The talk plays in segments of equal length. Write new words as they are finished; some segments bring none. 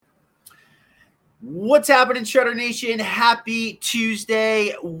What's happening, Shredder Nation? Happy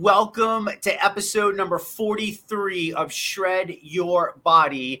Tuesday. Welcome to episode number 43 of Shred Your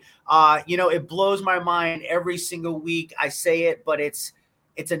Body. It blows my mind every single week. I say it, but it's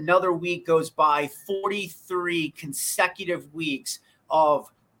another week goes by, 43 consecutive weeks of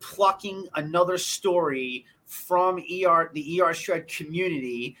plucking another story from the ER Shred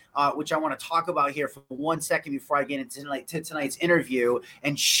community, which I want to talk about here for 1 second before I get into tonight's interview,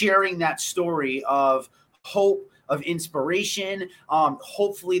 and sharing that story of hope, of inspiration.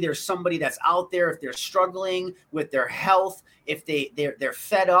 Hopefully there's somebody that's out there, if they're struggling with their health, if they're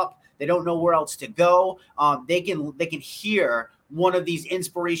fed up, they don't know where else to go, they can hear one of these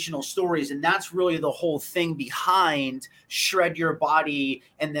inspirational stories. And that's really the whole thing behind Shred Your Body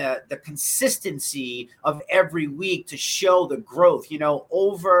and the consistency of every week to show the growth.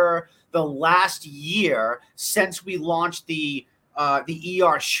 Over the last year since we launched the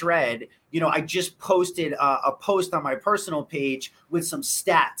ER Shred, I just posted a post on my personal page with some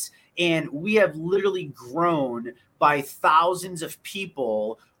stats, and we have literally grown by thousands of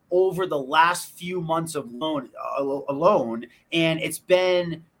people over the last few months alone. And it's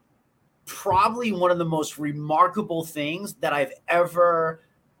been probably one of the most remarkable things that I've ever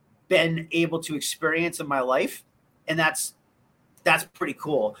been able to experience in my life. And that's pretty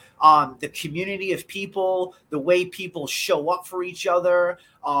cool. The community of people, the way people show up for each other,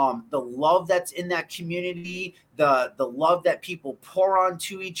 the love that's in that community, the love that people pour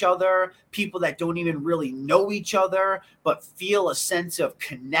onto each other, people that don't even really know each other, but feel a sense of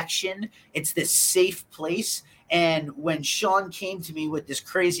connection. It's this safe place. And when Sean came to me with this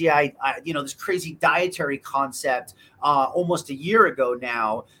crazy, this crazy dietary concept, almost a year ago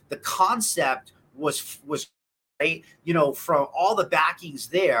now, the concept was right? From all the backings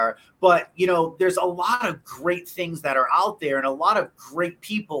there. But, there's a lot of great things that are out there, and a lot of great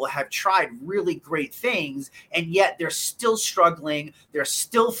people have tried really great things, and yet they're still struggling. They're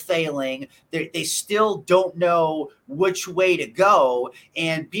still failing. They still don't know which way to go.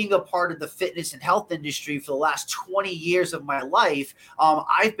 And being a part of the fitness and health industry for the last 20 years of my life,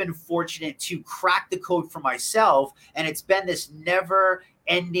 I've been fortunate to crack the code for myself. And it's been this never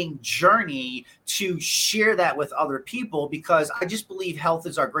ending journey to share that with other people, because I just believe health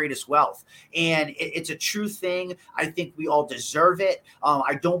is our greatest wealth, and it's a true thing. I think we all deserve it.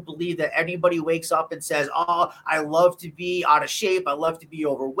 I don't believe that anybody wakes up and says, "Oh, I love to be out of shape. I love to be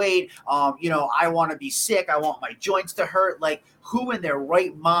overweight. I want to be sick. I want my joints to hurt." Like, who in their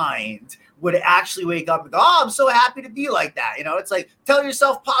right mind would actually wake up and go, "Oh, I'm so happy to be like that"? It's like, tell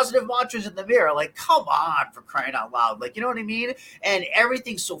yourself positive mantras in the mirror. Like, come on, for crying out loud. Like, you know what I mean? And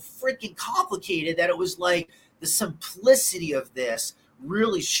everything's so freaking complicated that it was like the simplicity of this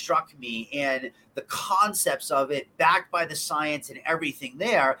really struck me, and the concepts of it backed by the science and everything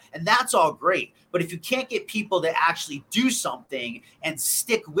there. And that's all great. But if you can't get people to actually do something and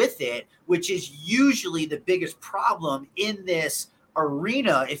stick with it, which is usually the biggest problem in this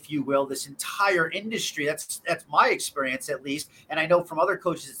arena, if you will, this entire industry, that's my experience at least, and I know from other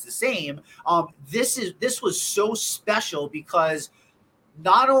coaches it's the same. This was so special because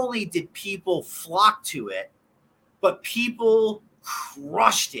not only did people flock to it, but people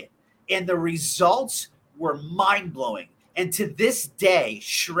crushed it, and the results were mind-blowing. And to this day,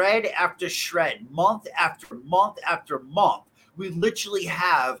 shred after shred, month after month after month, we literally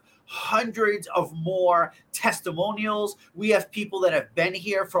have hundreds of more testimonials. We have people that have been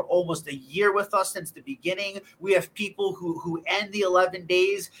here for almost a year with us since the beginning. We have people who end the 11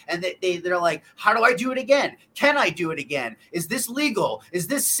 days and they're like, "How do I do it again? Can I do it again? Is this legal? Is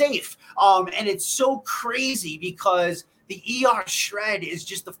this safe?" And it's so crazy because the ER Shred is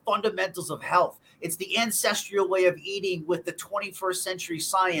just the fundamentals of health. It's the ancestral way of eating with the 21st century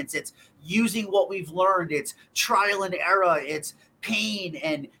science. It's using what we've learned. It's trial and error. It's pain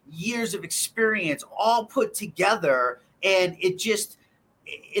and years of experience all put together. And it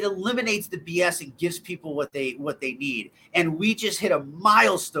eliminates the BS and gives people what they need. And we just hit a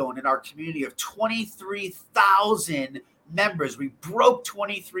milestone in our community of 23,000 members. We broke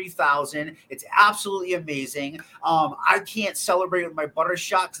 23,000. It's absolutely amazing. I can't celebrate with my butter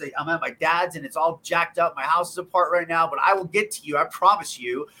shot because I'm at my dad's and it's all jacked up. My house is apart right now, but I will get to you. I promise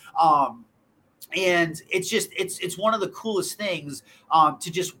you. And it's one of the coolest things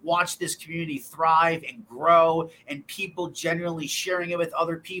to just watch this community thrive and grow, and people genuinely sharing it with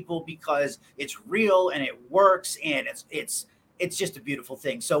other people because it's real and it works, and it's just a beautiful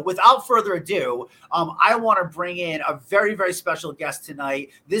thing. So without further ado, I want to bring in a very, very special guest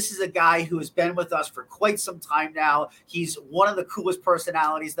tonight. This is a guy who has been with us for quite some time now. He's one of the coolest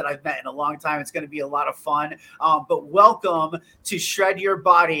personalities that I've met in a long time. It's going to be a lot of fun. But welcome to Shred Your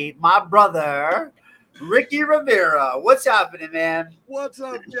Body, my brother, Ricky Rivera. What's happening, man? What's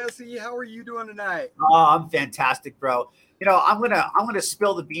up, Jesse? How are you doing tonight? Oh, I'm fantastic, bro. You know, I'm gonna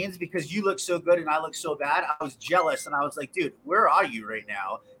spill the beans because you look so good and I look so bad. I was jealous and I was like, dude, where are you right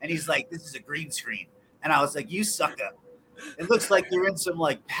now? And he's like, this is a green screen. And I was like, you sucker. It looks like you're in some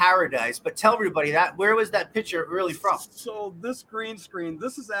like paradise. But tell everybody that where was that picture really from? So this green screen,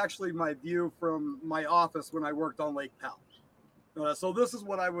 this is actually my view from my office when I worked on Lake Powell. So this is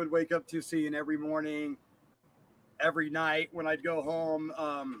what I would wake up to seeing every morning, every night when I'd go home.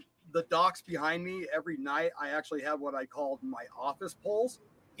 The docks behind me, every night I actually had what I called my office poles.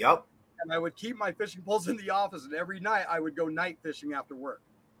 Yep. And I would keep my fishing poles in the office, and every night I would go night fishing after work.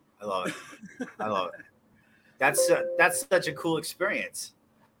 I love it. I love it. That's such a cool experience.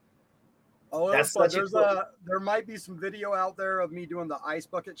 Oh, that's such there might be some video out there of me doing the ice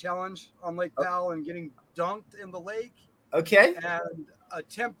bucket challenge on Lake Powell and getting dunked in the lake. Okay. And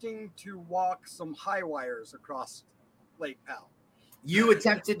attempting to walk some high wires across Lake Powell. You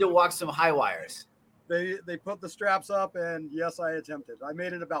attempted to walk some high wires. They put the straps up, and yes, I attempted. I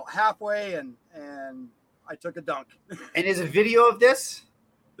made it about halfway, and I took a dunk. And is a video of this?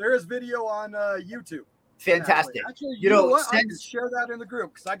 There is video on YouTube. Fantastic. Actually, you know what? I can share that in the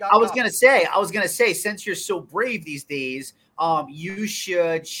group because I was gonna say, since you're so brave these days, you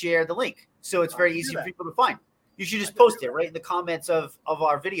should share the link so it's very easy for people to find. You should just post it right in the comments of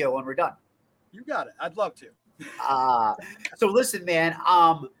our video when we're done. You got it. I'd love to. So listen, man,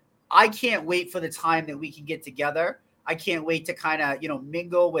 I can't wait for the time that we can get together. I can't wait to kind of,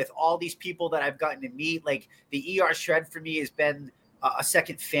 mingle with all these people that I've gotten to meet. Like the ER Shred for me has been a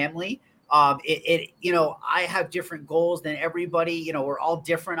second family. I have different goals than everybody. We're all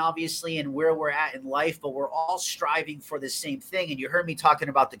different, obviously, in where we're at in life, but we're all striving for the same thing. And you heard me talking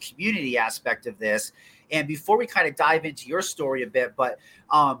about the community aspect of this. And before we kind of dive into your story a bit, but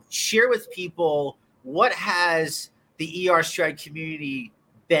share with people, what has the ER Shred community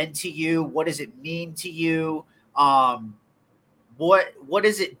been to you? What does it mean to you? What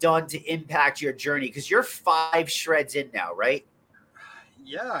has it done to impact your journey? Because you're 5 shreds in now, right?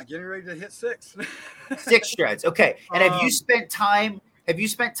 Yeah, getting ready to hit 6. 6 shreds. Okay. And have you spent time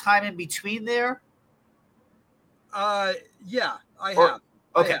in between there? Yeah, I have.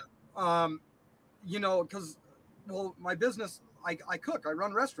 Okay. I have. Because my business, I cook, I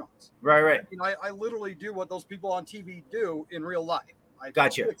run restaurants. Right. I literally do what those people on TV do in real life. I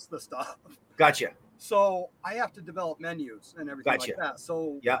Gotcha. fix the stuff. Gotcha. So I have to develop menus and everything Gotcha. like that.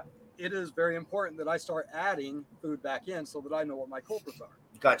 So yeah, it is very important that I start adding food back in so that I know what my culprits are.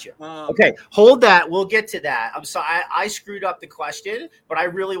 Gotcha. Okay, hold that. We'll get to that. I'm sorry, I screwed up the question, but I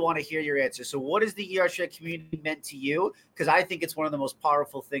really want to hear your answer. So what has the ER Shred community meant to you? Because I think it's one of the most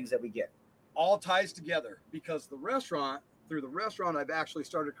powerful things that we get. All ties together because through the restaurant, I've actually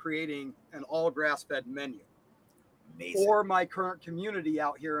started creating an all grass-fed menu. Amazing. For my current community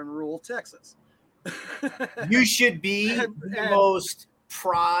out here in rural Texas. You should be the most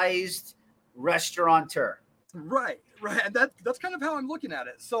prized restaurateur. Right. And that's kind of how I'm looking at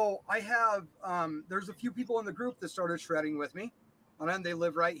it. So I have, there's a few people in the group that started shredding with me, and they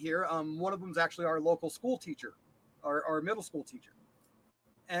live right here. One of them is actually our local school teacher, our middle school teacher.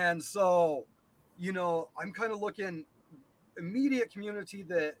 And so, I'm kind of looking immediate community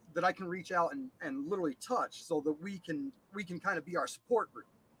that I can reach out and literally touch so that we can kind of be our support group.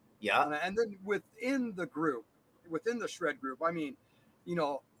 Yeah. And then within the shred group, I mean,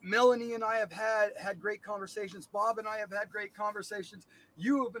 Melanie and I have had great conversations. Bob and I have had great conversations.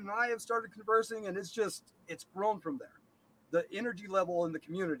 You and I have started conversing, and it's grown from there. The energy level in the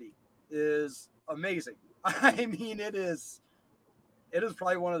community is amazing. I mean, it is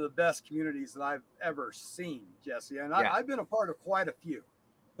probably one of the best communities that I've ever seen, Jesse. And I've been a part of quite a few.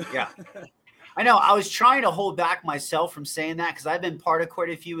 Yeah. I know. I was trying to hold back myself from saying that because I've been part of quite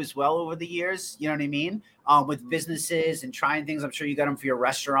a few as well over the years. You know what I mean? With businesses and trying things. I'm sure you got them for your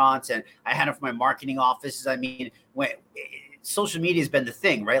restaurants, and I had them for my marketing offices. I mean, social media has been the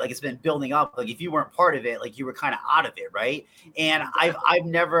thing, right? Like it's been building up. Like if you weren't part of it, like you were kind of out of it, right? And I've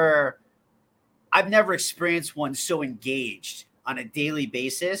never experienced one so engaged on a daily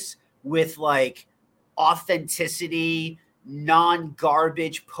basis with like authenticity,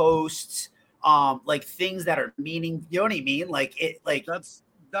 non-garbage posts, like things that are meaning, you know what I mean? Like it, like that's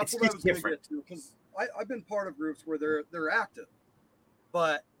what I was going to get to, because I've been part of groups where they're active,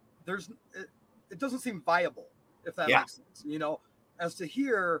 but it doesn't seem viable. if that makes sense. You know, as to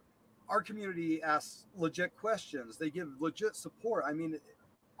here, our community asks legit questions. They give legit support. I mean,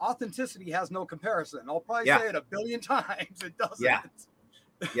 authenticity has no comparison. I'll probably say it a billion times. It doesn't.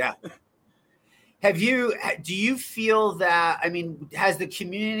 Yeah. Do you feel that, I mean, has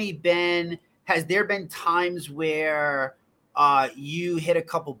there been times where you hit a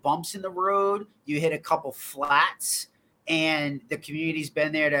couple bumps in the road, you hit a couple flats, and the community's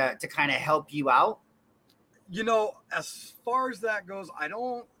been there to kind of help you out? You know, as far as that goes, I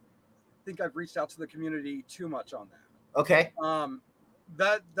don't think I've reached out to the community too much on that. Okay.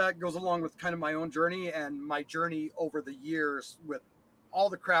 That goes along with kind of my own journey and my journey over the years with all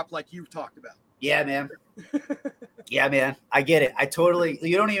the crap like you've talked about. Yeah, man. Yeah, man. I get it.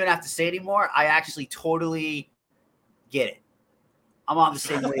 You don't even have to say anymore. I actually totally get it. I'm on the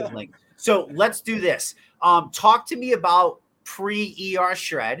same wavelength. So let's do this. Talk to me about pre-ER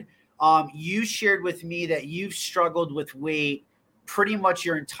Shred. You shared with me that you've struggled with weight pretty much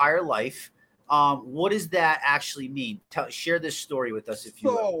your entire life. What does that actually mean? Share this story with us, if you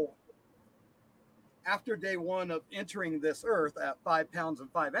will. After day one of entering this earth at 5 pounds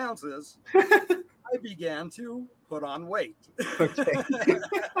and 5 ounces, I began to put on weight. Okay.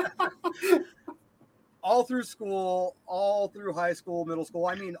 All through school, all through high school, middle school.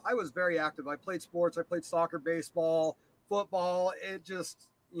 I mean, I was very active. I played sports. I played soccer, baseball, football. It just,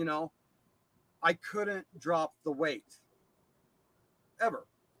 you know, I couldn't drop the weight ever.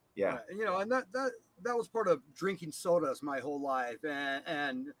 Yeah. You know, and that was part of drinking sodas my whole life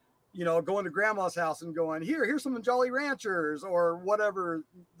and you know, going to grandma's house and going, here's some Jolly Ranchers or whatever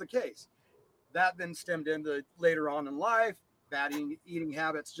the case. That then stemmed into later on in life, bad eating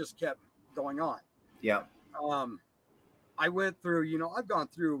habits just kept going on. Yeah. I went through, you know, I've gone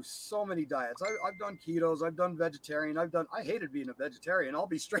through so many diets. I've done ketos, I've done vegetarian, I hated being a vegetarian. I'll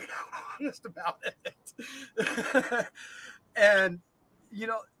be straight up honest about it. And, you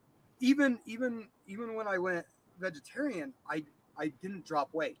know, even when I went vegetarian, I didn't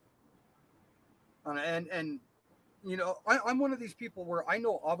drop weight. And you know, I'm one of these people where I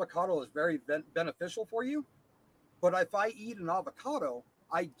know avocado is very beneficial for you, but if I eat an avocado,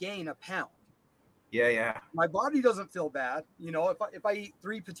 I gain a pound. Yeah. My body doesn't feel bad. You know, if I eat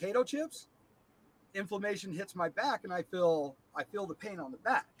 3 potato chips, inflammation hits my back and I feel the pain on the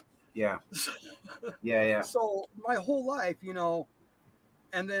back. Yeah. Yeah. So my whole life, you know,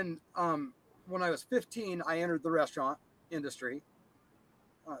 and then when I was 15, I entered the restaurant industry.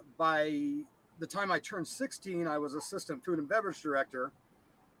 By the time I turned 16, I was assistant food and beverage director.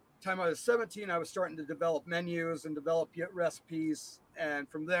 Time I was 17, I was starting to develop menus and develop recipes. And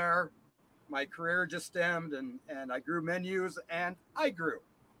from there, my career just stemmed and I grew menus and I grew.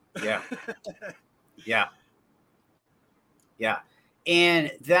 Yeah. Yeah.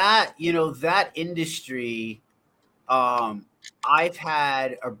 And that, you know, that industry, I've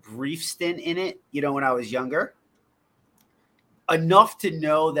had a brief stint in it, you know, when I was younger. Enough to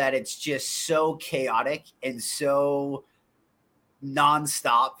know that it's just so chaotic and so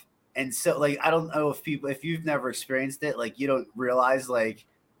nonstop. And so, like, I don't know if you've never experienced it, like, you don't realize, like,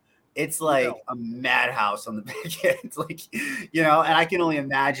 it's like a madhouse on the back end. It's like, you know, and I can only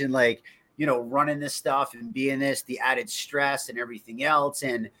imagine, like, you know, running this stuff and being the added stress and everything else.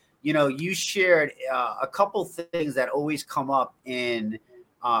 And, you know, you shared a couple things that always come up in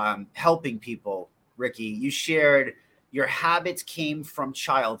helping people, Ricky. You shared your habits came from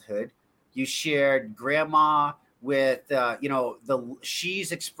childhood. You shared grandma with, you know,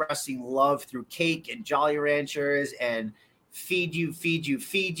 she's expressing love through cake and Jolly Ranchers and feed you,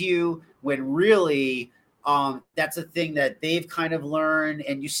 when really that's a thing that they've kind of learned.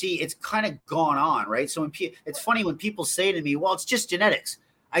 And you see, it's kind of gone on, right? So it's funny when people say to me, well, it's just genetics.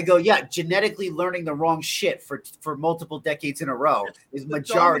 I go, yeah, genetically learning the wrong shit for multiple decades in a row is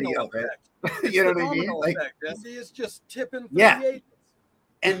majority of it. You know what I mean? Like, it's just tipping. Yeah.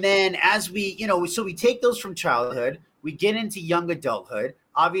 And then as we, you know, so we take those from childhood, we get into young adulthood.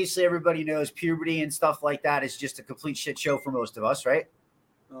 Obviously, everybody knows puberty and stuff like that is just a complete shit show for most of us, right?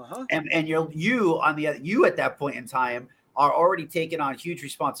 Uh-huh. And you at that point in time are already taking on huge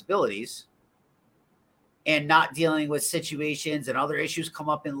responsibilities and not dealing with situations and other issues come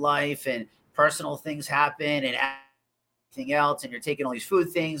up in life and personal things happen and everything else. And you're taking all these food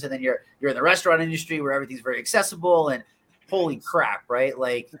things, and then you're in the restaurant industry where everything's very accessible, and holy crap, right?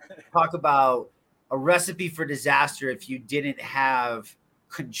 Like, talk about a recipe for disaster if you didn't have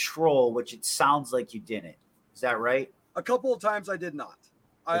control, which it sounds like you didn't. Is that right? A couple of times I did not.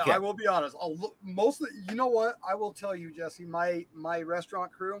 I will be honest. Mostly, you know what? I will tell you, Jesse, my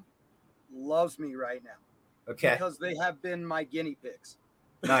restaurant crew loves me right now. Okay. Because they have been my guinea pigs.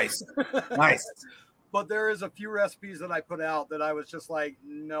 Nice. But there is a few recipes that I put out that I was just like,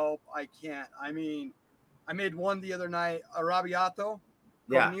 nope, I can't. I mean, I made one the other night, arrabbiato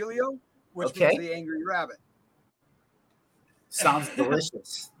Yeah. coniglio, which means Okay. the angry rabbit. Sounds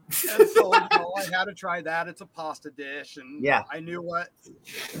delicious. And so, you know, I had to try that. It's a pasta dish, and Yeah. I knew what.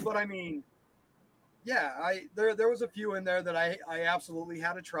 But I mean, yeah, there was a few in there that I absolutely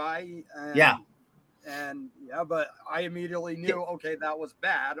had to try. And, Yeah. And yeah, but I immediately knew, okay, that was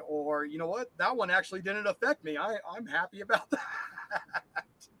bad, or you know what, that one actually didn't affect me. I'm happy about that.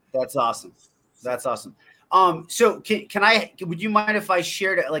 That's awesome. That's awesome. So would you mind if I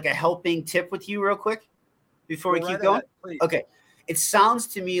shared like a helping tip with you real quick before we Go keep right going? ahead, please. Okay. It sounds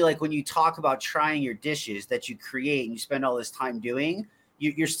to me like when you talk about trying your dishes that you create and you spend all this time doing,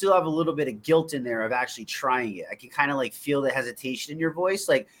 you still have a little bit of guilt in there of actually trying it. I can kind of like feel the hesitation in your voice.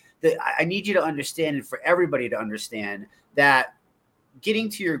 Like I need you to understand, and for everybody to understand, that getting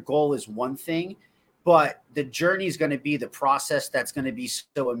to your goal is one thing, but the journey is going to be the process that's going to be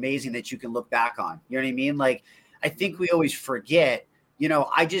so amazing that you can look back on. You know what I mean? Like, I think we always forget, you know,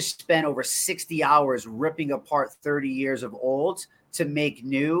 I just spent over 60 hours ripping apart 30 years of old to make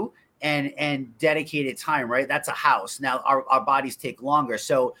new and dedicated time, right? That's a house. Now our bodies take longer.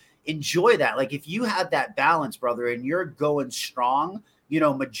 So enjoy that. Like if you have that balance, brother, and you're going strong, you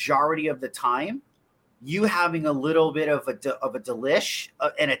know, majority of the time, you having a little bit of a delish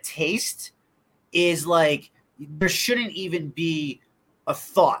and a taste is like, there shouldn't even be a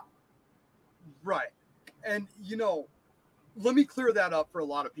thought. Right. And you know, let me clear that up for a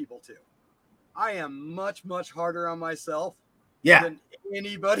lot of people too. I am much, much harder on myself than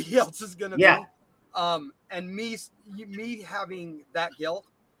anybody else is going to be. And me having that guilt,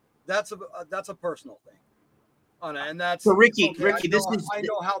 that's a personal thing. And that's so Ricky, okay, Ricky, I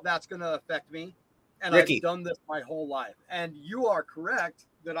know how that's going to affect me, and Ricky, I've done this my whole life. And you are correct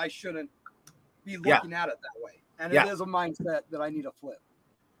that I shouldn't be looking at it that way. And it is a mindset that I need to flip.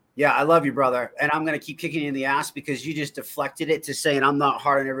 Yeah, I love you, brother. And I'm going to keep kicking you in the ass because you just deflected it to saying I'm not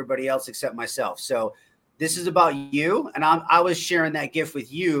hard on everybody else except myself. So this is about you. And I was sharing that gift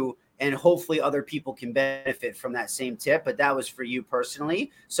with you, and hopefully other people can benefit from that same tip. But that was for you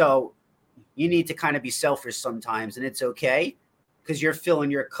personally. So you need to kind of be selfish sometimes, and it's okay because you're filling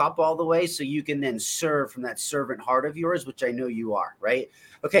your cup all the way so you can then serve from that servant heart of yours, which I know you are, right?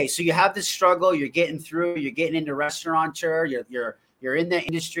 Okay, so you have this struggle, you're getting through, you're getting into restaurateur, you're in the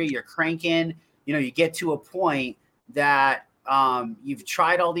industry, you're cranking, you know, you get to a point that you've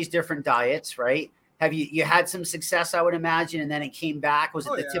tried all these different diets, right? Have you had some success, I would imagine, and then it came back? Was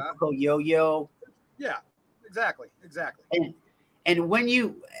it the typical yo-yo? Yeah, exactly. And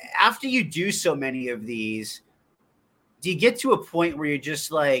when after you do so many of these, do you get to a point where you're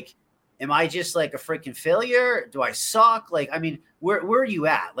just like, am I just like a freaking failure? Do I suck? Like, I mean, where are you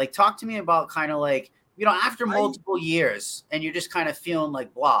at? Like, talk to me about kind of like, you know, after multiple years and you're just kind of feeling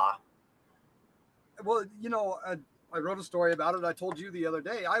like blah. Well, you know, I wrote a story about it. I told you the other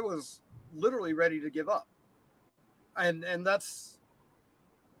day, I was literally ready to give up. And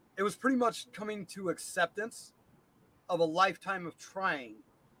it was pretty much coming to acceptance of a lifetime of trying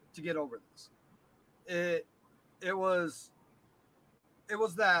to get over this. It was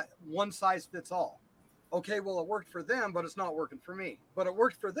that one size fits all. Okay, well, it worked for them, but it's not working for me. But it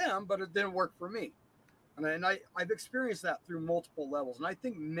worked for them, but it didn't work for me. And I've experienced that through multiple levels, and I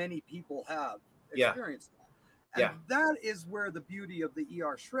think many people have experienced that. And that is where the beauty of the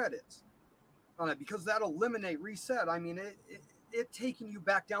ER shred is, because that'll eliminate reset. I mean, it taking you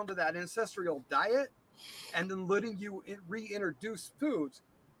back down to that ancestral diet, and then letting you reintroduce foods.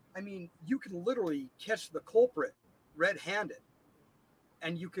 I mean, you can literally catch the culprit red-handed,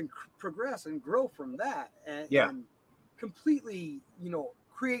 and you can progress and grow from that, and completely, you know,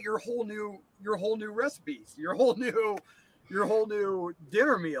 create your whole new recipes, your whole new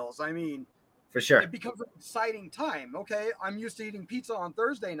dinner meals. I mean, for sure, it becomes an exciting time. Okay, I'm used to eating pizza on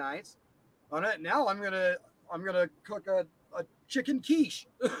Thursday nights. On it now, I'm gonna cook a chicken quiche.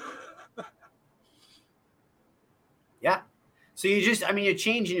 Yeah. So you're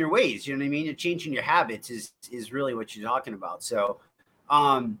changing your ways, you know what I mean? You're changing your habits is really what you're talking about. So,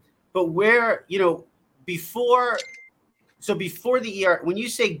 but where, you know, before the ER, when you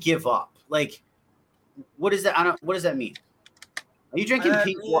say give up, like, what is that? What does that mean? Are you drinking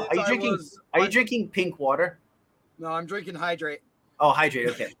pink water? Are you drinking pink water? No, I'm drinking Hydrate. Oh, Hydrate.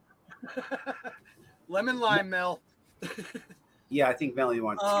 Okay. Lemon lime, Mel. Yeah, I think Melanie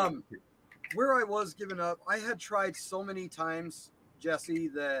wants. Where I was giving up, I had tried so many times, Jesse,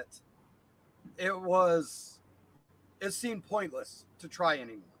 that it seemed pointless to try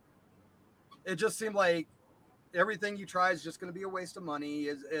anymore. It just seemed like everything you try is just going to be a waste of money.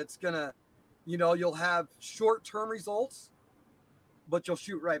 It's going to you'll have short-term results, but you'll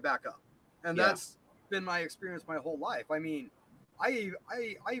shoot right back up. And that's been my experience my whole life. I mean, I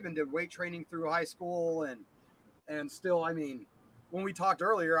even did weight training through high school, and still, I mean, when we talked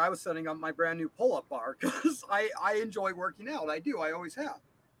earlier, I was setting up my brand new pull-up bar because I enjoy working out. I do. I always have.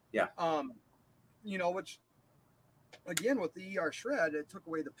 Yeah. Which again with the ER shred, it took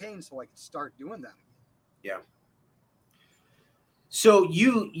away the pain, so I could start doing that. Yeah. So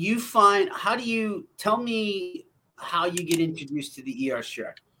you find, how do you tell me how you get introduced to the ER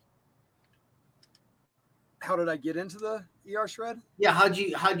shred? How did I get into the ER shred? Yeah, how'd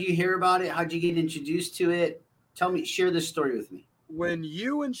you hear about it? How'd you get introduced to it? Tell me, share this story with me. When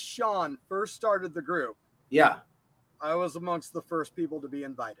you and Sean first started the group, yeah, I was amongst the first people to be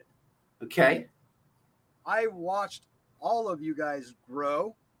invited. Okay. I watched all of you guys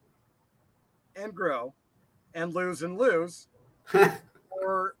grow and lose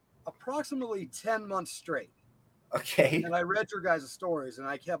for approximately 10 months straight. Okay. And I read your guys' stories, and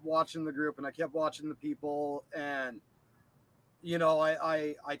I kept watching the group, and I kept watching the people, and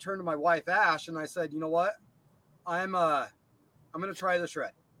I turned to my wife Ash, and I said, you know what, I'm gonna try the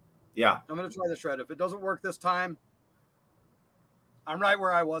shred. Yeah, I'm gonna try the shred. If it doesn't work this time, I'm right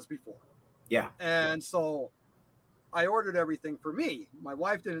where I was before. Yeah. And so I ordered everything for me. My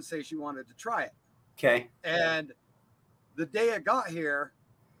wife didn't say she wanted to try it. Okay. And the day it got here,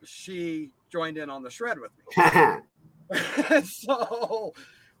 she joined in on the shred with me. So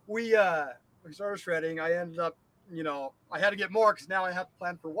we started shredding. I ended up, I had to get more because now I have to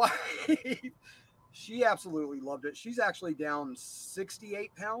plan for wife. She absolutely loved it. She's actually down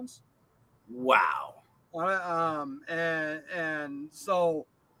 68 pounds. Wow. And so,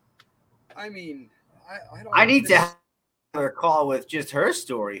 I mean, I need to have her call with just her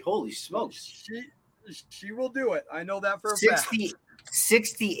story. Holy smokes. She will do it. I know that for a fact.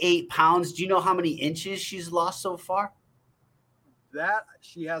 68 pounds. Do you know how many inches she's lost so far? That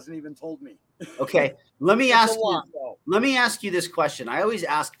she hasn't even told me. Okay. Let me ask you this question. I always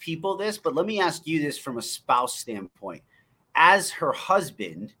ask people this, but let me ask you this from a spouse standpoint. As her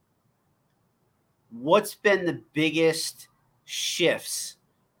husband, what's been the biggest shifts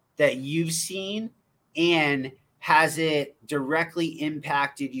that you've seen, and has it directly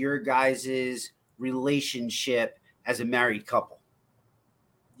impacted your guys' relationship as a married couple?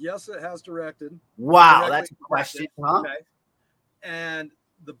 Yes, it has directed. Wow, that's a question, huh? Okay. And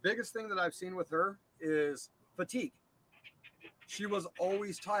the biggest thing that I've seen with her is fatigue. She was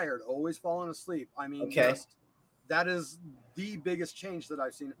always tired, always falling asleep. I mean, that is the biggest change that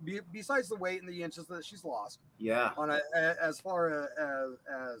I've seen, besides the weight and the inches that she's lost. Yeah. As far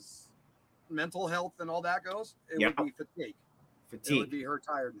as mental health and all that goes, it would be fatigue. It would be her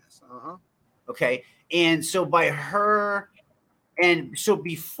tiredness. Okay. And so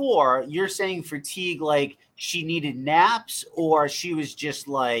before, you're saying fatigue, like she needed naps, or she was just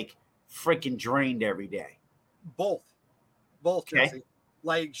like freaking drained every day? Both, Jesse.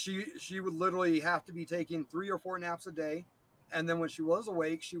 Like she would literally have to be taking 3 or 4 naps a day. And then when she was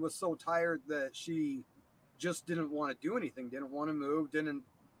awake, she was so tired that she just didn't want to do anything, didn't want to move,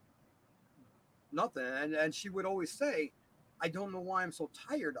 nothing. And she would always say, I don't know why I'm so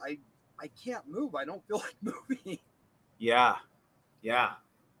tired. I can't move. I don't feel like moving. Yeah. Yeah.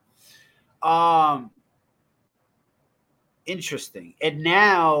 Interesting. And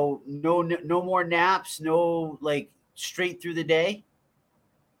now no more naps, no, like straight through the day?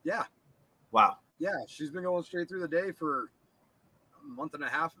 Yeah. Wow. Yeah, she's been going straight through the day for a month and a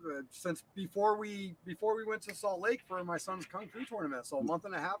half since before we went to Salt Lake for my son's Kung Fu tournament. So a month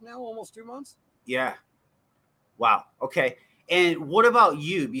and a half now, almost 2 months. Yeah. Wow. Okay. And what about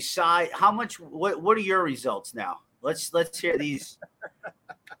you? Besides, what are your results now? Let's hear these.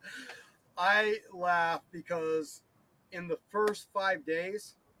 I laugh because in the first 5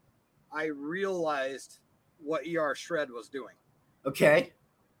 days, I realized what ER Shred was doing. Okay.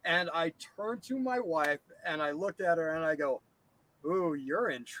 And I turned to my wife and I looked at her and I go, "Ooh, you're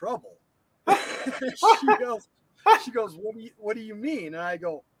in trouble." She goes, what do you mean? And I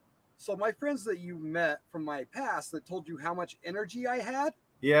go, so my friends that you met from my past that told you how much energy I had.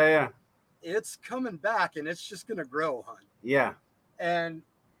 Yeah. It's coming back and it's just going to grow, hon. Yeah. And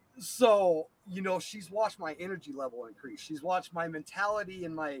so, she's watched my energy level increase. She's watched my mentality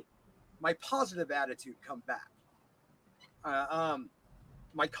and my positive attitude come back.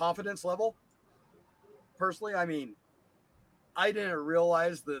 My confidence level, personally, I mean, I didn't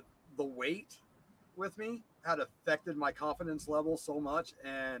realize that the weight with me had affected my confidence level so much.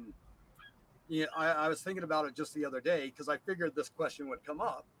 And I was thinking about it just the other day because I figured this question would come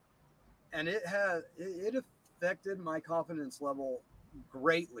up, and it affected my confidence level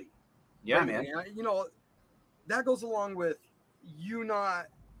greatly. Yeah, lately. man. You know, that goes along with you not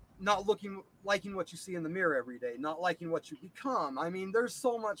liking what you see in the mirror every day, not liking what you become. I mean, there's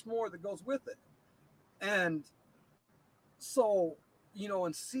so much more that goes with it. And so, you know,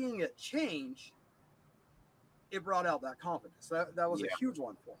 and seeing it change, it brought out that confidence. That was a Yeah. huge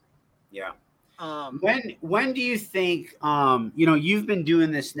one for me. Yeah. Um, When do you think you've been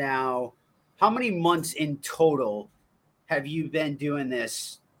doing this now? How many months in total have you been doing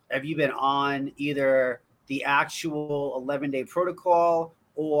this? Have you been on either the actual 11-day protocol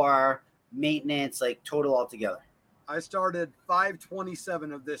or maintenance, like total altogether? I started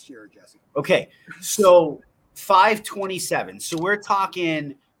 5/27 of this year, Jesse. Okay. So 5/27. So we're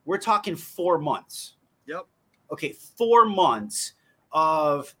talking 4 months. Yep. Okay, 4 months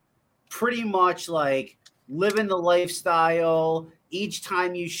of pretty much like living the lifestyle. Each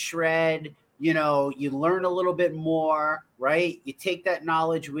time you shred, you learn a little bit more, right? You take that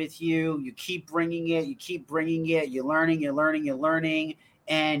knowledge with you, you keep bringing it, you're learning,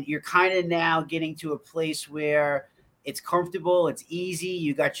 and you're kind of now getting to a place where it's comfortable, it's easy,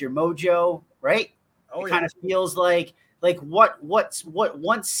 you got your mojo, right? Oh It yeah. kind of feels like what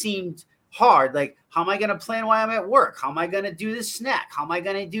once seemed hard. Like, how am I going to plan while I'm at work? How am I going to do this snack? How am I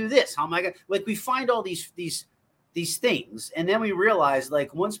going to do this? How am I going to, like, we find all these things. And then we realize,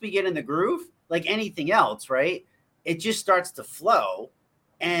 like, once we get in the groove, like anything else, right? It just starts to flow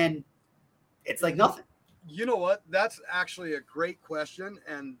and it's like nothing. You know what? That's actually a great question.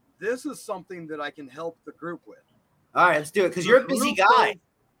 And this is something that I can help the group with. All right, let's do it. Cause you're a busy guy.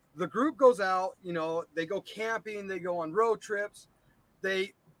 The group goes out, you know, they go camping, they go on road trips,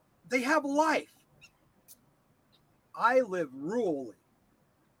 they have life. I live rurally.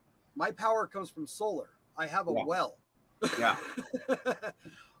 My power comes from solar. I have a well. Yeah.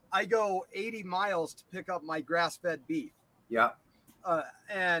 I go 80 miles to pick up my grass-fed beef. Yeah.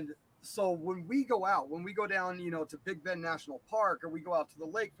 And so when we go down, you know, to Big Bend National Park, or we go out to the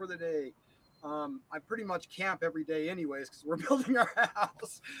lake for the day, I pretty much camp every day anyways, because we're building our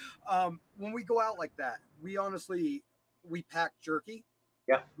house. When we go out like that, we pack jerky.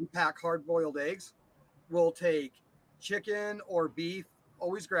 Yeah. We pack hard-boiled eggs. We'll take chicken or beef,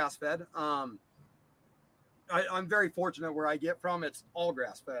 always grass-fed. I'm very fortunate where I get from. It's all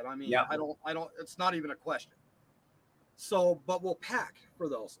grass-fed. I mean, yeah. I don't, it's not even a question. So, but we'll pack for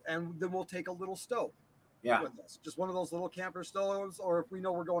those, and then we'll take a little stove. Yeah. With us, just one of those little camper stoves, or if we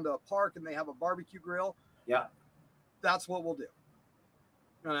know we're going to a park and they have a barbecue grill, Yeah. that's what we'll do.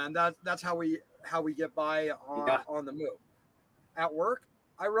 And that's how we get by on the move. At work,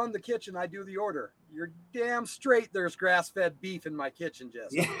 I run the kitchen, I do the order. You're damn straight there's grass-fed beef in my kitchen,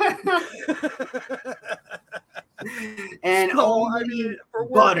 Jesse. Yeah. And so, I mean, for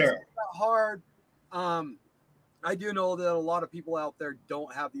butter. It's not hard. I do know that a lot of people out there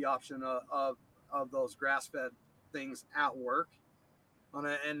don't have the option of those grass-fed things at work,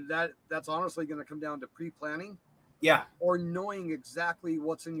 and that's honestly going to come down to pre-planning, or knowing exactly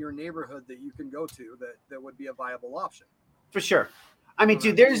what's in your neighborhood that you can go to that would be a viable option. For sure. I mean,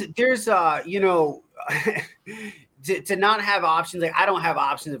 dude, there's to not have options. Like, I don't have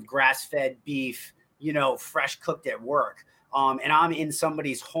options of grass-fed beef, fresh cooked at work. And I'm in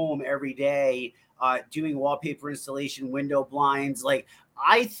somebody's home every day, doing wallpaper installation, window blinds. Like,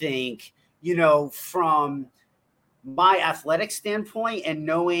 I think, from my athletic standpoint, and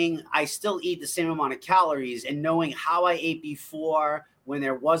knowing I still eat the same amount of calories, and knowing how I ate before when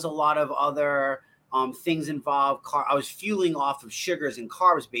there was a lot of other things involved, I was fueling off of sugars and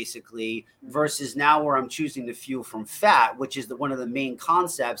carbs basically, versus now where I'm choosing to fuel from fat, which is one of the main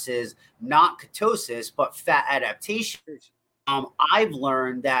concepts is not ketosis, but fat adaptation. I've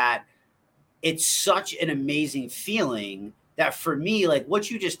learned that it's such an amazing feeling that for me, like what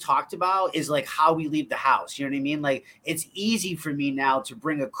you just talked about is like how we leave the house. You know what I mean? Like, it's easy for me now to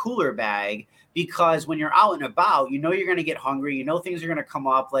bring a cooler bag, because when you're out and about, you're going to get hungry, things are going to come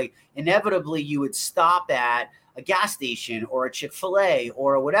up. Like, inevitably you would stop at a gas station or a Chick-fil-A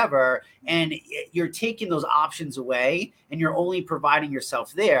or whatever, and you're taking those options away and you're only providing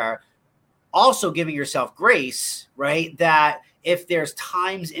yourself there. Also giving yourself grace, right? That if there's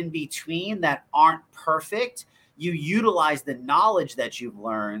times in between that aren't perfect, you utilize the knowledge that you've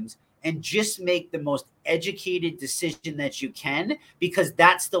learned and just make the most educated decision that you can, because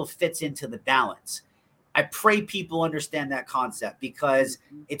that still fits into the balance. I pray people understand that concept, because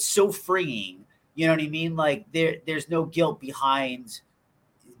it's so freeing. You know what I mean? Like, there's no guilt behind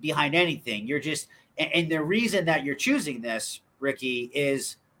anything. You're just, and the reason that you're choosing this, Ricky,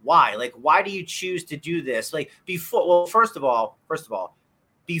 is why? Like, why do you choose to do this? Like, first of all,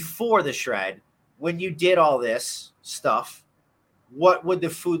 before the shred, when you did all this stuff, what would the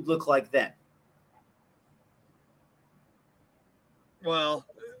food look like then? Well,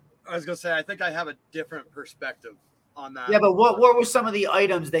 I was gonna say I think I have a different perspective on that. Yeah, but what were some of the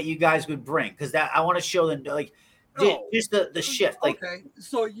items that you guys would bring? Because that I want to show them like just the shift. Like, okay,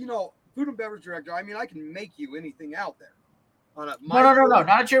 so food and beverage director. I mean, I can make you anything out there. No, not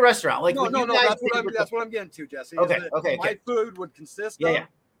at your restaurant. Like, no. That's what I'm getting to, Jesse. Okay, My food would consist of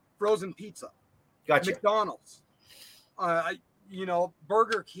frozen pizza, gotcha. McDonald's,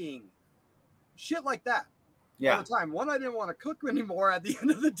 Burger King, shit like that. Yeah. All the time. One, I didn't want to cook anymore at the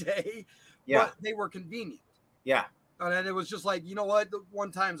end of the day. Yeah. But they were convenient. Yeah. And then it was just like, you know what, the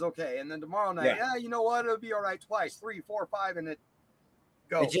one time's okay, and then tomorrow night, you know what, it'll be all right twice, 3, 4, 5, and it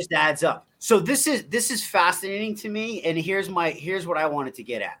goes. It just adds up. So this is fascinating to me, and here's what I wanted to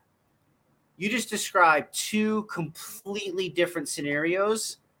get at. You just described two completely different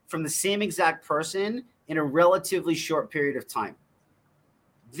scenarios from the same exact person in a relatively short period of time.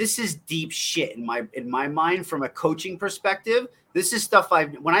 This is deep shit in my mind from a coaching perspective. This is stuff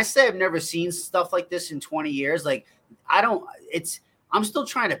when I say I've never seen stuff like this in 20 years, like I'm still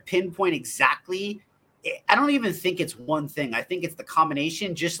trying to pinpoint exactly. I don't even think it's one thing. I think it's the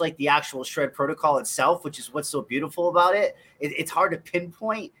combination, just like the actual shred protocol itself, which is what's so beautiful about it. It's hard to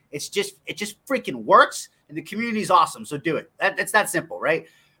pinpoint. It just freaking works, and the community is awesome. So do it. It's that simple, right?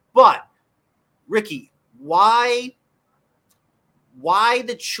 But Ricky, why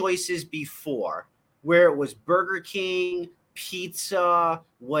the choices before, where it was Burger King, pizza,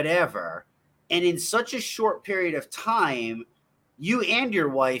 whatever, and in such a short period of time, you and your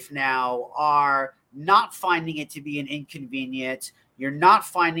wife now are not finding it to be an inconvenience. You're not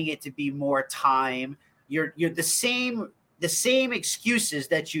finding it to be more time. You're the same excuses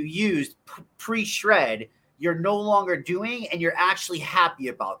that you used pre-shred, you're no longer doing, and you're actually happy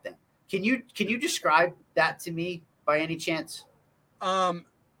about them. Can you describe that to me by any chance?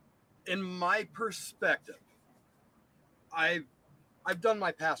 In my perspective, I've done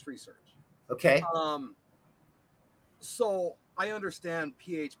my past research. Okay. So I understand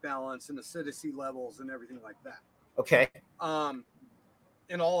pH balance and acidity levels and everything like that. Okay.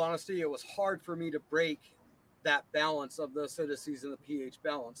 In all honesty, it was hard for me to break that balance of the acidities and the pH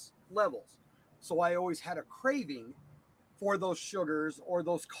balance levels. So I always had a craving for those sugars or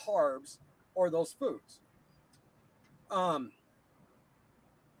those carbs or those foods. The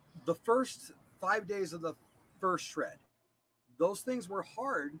first 5 days of the first shred, those things were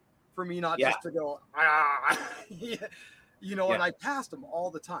hard for me not just to go, and I passed them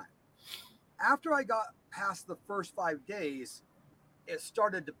all the time. After I got past the first 5 days, it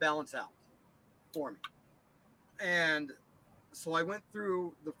started to balance out for me. And so I went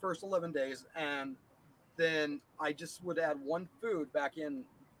through the first 11 days, and then I just would add one food back in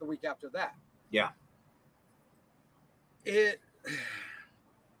the week after that. Yeah. It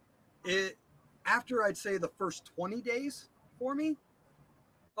after I'd say the first 20 days for me,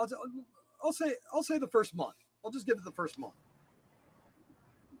 I'll say the first month. I'll just give it the first month.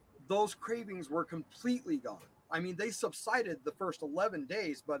 Those cravings were completely gone. I mean, they subsided the first 11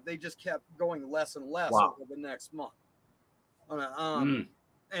 days, but they just kept going less and less over the next month.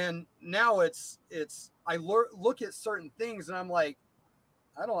 And now it's I look at certain things and I'm like,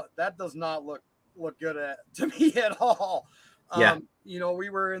 that does not look good to me at all. We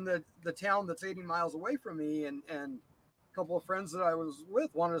were in the town that's 80 miles away from me, and a couple of friends that I was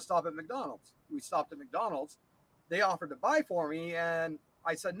with wanted to stop at McDonald's. We stopped at McDonald's. They offered to buy for me, and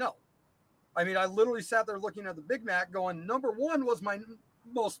I said no. I mean, I literally sat there looking at the Big Mac going, number one was my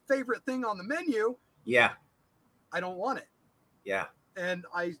most favorite thing on the menu. Yeah. I don't want it. Yeah. And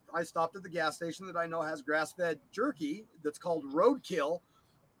I stopped at the gas station that I know has grass-fed jerky that's called Roadkill,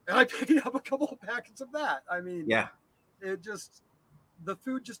 and I picked up a couple of packets of that. I mean, the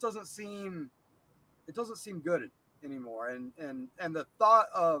food just doesn't seem good anymore. And the thought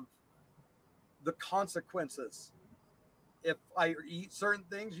of the consequences if I eat certain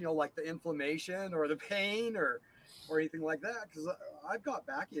things, like the inflammation or the pain or anything like that, because I've got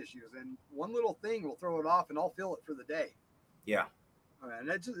back issues, and one little thing will throw it off, and I'll feel it for the day. Yeah. And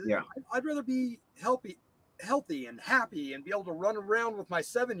I'd rather be healthy and happy and be able to run around with my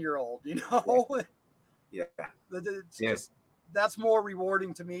 7-year-old, Yeah. That's more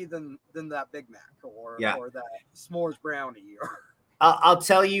rewarding to me than that Big Mac or that s'mores brownie. I'll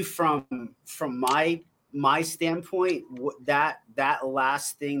tell you from my standpoint, that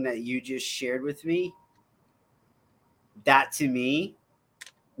last thing that you just shared with me, that to me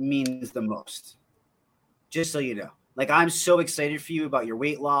means the most. Just so you know, like, I'm so excited for you about your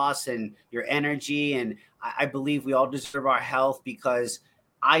weight loss and your energy. And I believe we all deserve our health, because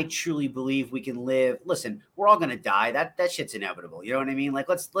I truly believe we can live. Listen, we're all gonna die. That shit's inevitable. You know what I mean? Like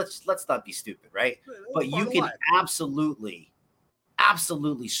let's not be stupid, right? That's But part you of can life.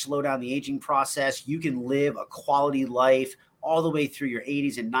 absolutely slow down the aging process. You can live a quality life all the way through your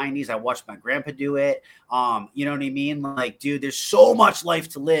 80s and 90s. I watched my grandpa do it. You know what I mean? Like, dude, there's so much life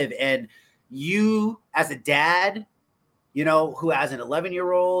to live. And you as a dad, you know, who has an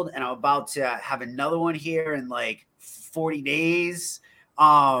 11-year-old, and I'm about to have another one here in like 40 days.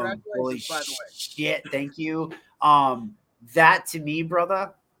 Holy Congratulations, by the way. shit. Thank you. That to me,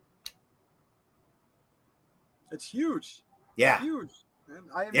 brother. It's huge. It's Yeah. huge.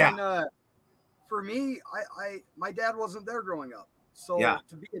 And I Yeah. mean, for me, my dad wasn't there growing up. Yeah. So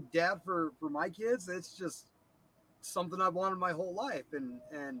to be a dad for my kids, it's just something I've wanted my whole life.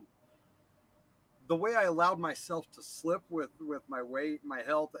 And the way I allowed myself to slip with my weight, my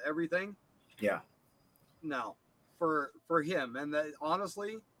health, everything. Yeah. No, for him. And that,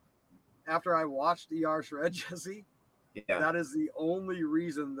 honestly, after I watched ER Shred Jesse, Yeah. that is the only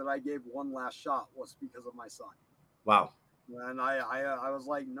reason that I gave one last shot was because of my son. Wow. And I was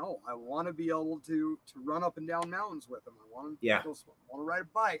like, no, I want to be able to run up and down mountains with him. I want to Yeah. want to ride a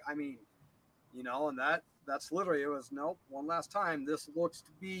bike. I mean, you know, and that's literally, it was, nope, one last time. This looks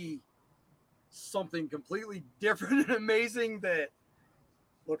to be something completely different and amazing that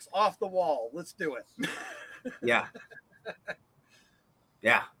looks off the wall. Let's do it. Yeah.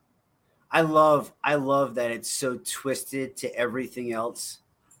 Yeah. I love that it's so twisted to everything else.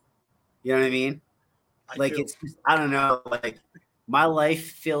 You know what I mean? Like it's just, I don't know, like my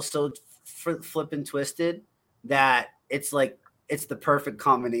life feels so flippin' twisted that it's like it's the perfect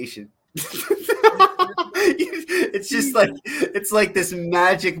combination. It's just like it's like this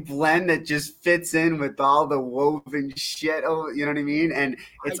magic blend that just fits in with all the woven shit. Oh, you know what I mean? And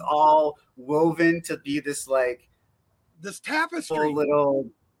it's all woven to be this like this tapestry. Little,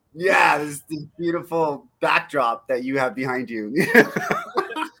 yeah, this beautiful backdrop that you have behind you.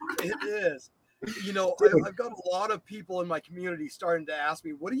 It is. You know, I've got a lot of people in my community starting to ask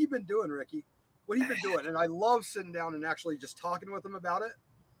me, what have you been doing, Ricky? What have you been doing? And I love sitting down and actually just talking with them about it.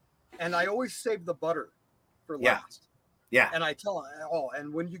 And I always save the butter for last. Yeah. And I tell them, oh,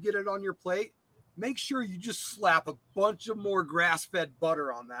 and when you get it on your plate, make sure you just slap a bunch of more grass-fed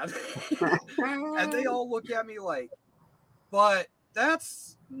butter on that. And they all look at me like, but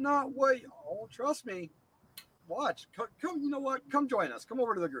that's not what, oh, trust me. Watch. Come, you know what? Come join us. Come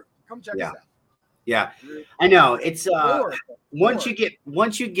over to the group. Come check us out. Yeah. I know. It's once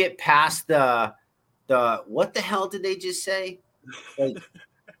you get past the what the hell did they just say? Like,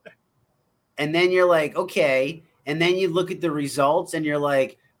 and then you're like, okay, and then you look at the results and you're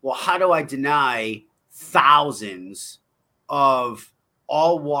like, well, how do I deny thousands of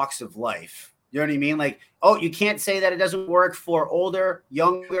all walks of life? You know what I mean? Like, oh, you can't say that it doesn't work for older,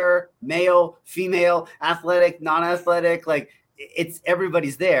 younger, male, female, athletic, non-athletic. Like, it's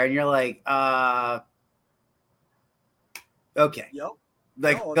everybody's there, and you're like, okay, yep,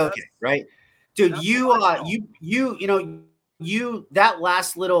 like, no, okay, right, dude. You know, that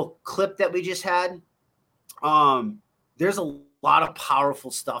last little clip that we just had. There's a lot of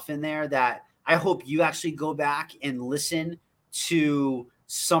powerful stuff in there that I hope you actually go back and listen to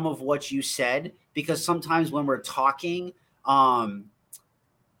some of what you said, because sometimes when we're talking,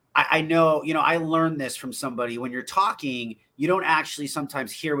 I know, you know, I learned this from somebody. When you're talking, you don't actually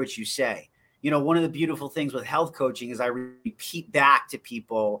sometimes hear what you say. You know, one of the beautiful things with health coaching is I repeat back to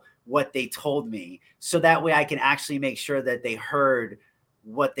people what they told me, so that way I can actually make sure that they heard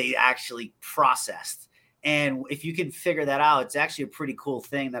what they actually processed. And if you can figure that out, it's actually a pretty cool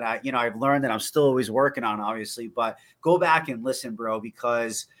thing that I've learned, that I'm still always working on, obviously. But go back and listen, bro,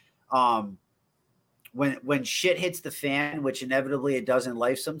 because when shit hits the fan, which inevitably it does in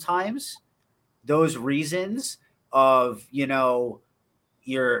life sometimes, those reasons of, you know,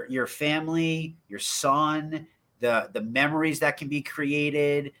 your family, your son, the memories that can be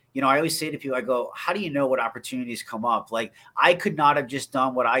created. You know, I always say to people, I go, how do you know what opportunities come up? Like, I could not have just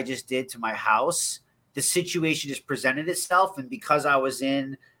done what I just did to my house. The situation just presented itself, and because I was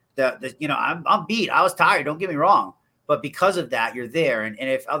in the you know, I'm beat. I was tired. Don't get me wrong. But because of that, you're there. And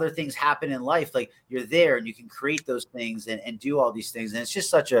if other things happen in life, like, you're there and you can create those things and do all these things. And it's just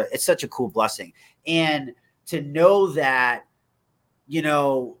such a cool blessing. And to know that, you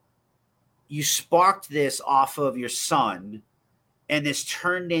know, you sparked this off of your son, and this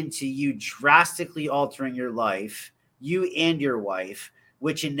turned into you drastically altering your life, you and your wife,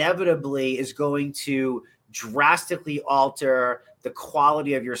 which inevitably is going to drastically alter the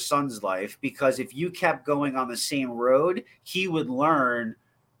quality of your son's life. Because if you kept going on the same road, he would learn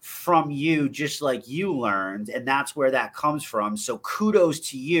from you, just like you learned, and that's where that comes from. So kudos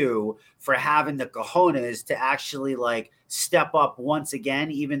to you for having the cojones to actually like step up once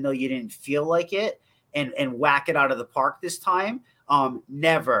again, even though you didn't feel like it, and whack it out of the park this time.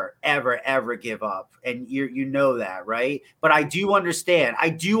 Never, ever, ever give up, and you know that, right? But I do understand. I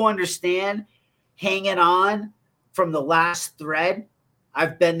do understand hanging on from the last thread.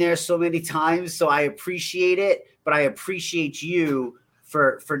 I've been there so many times, so I appreciate it. But I appreciate you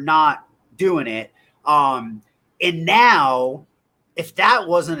for not doing it. And now, if that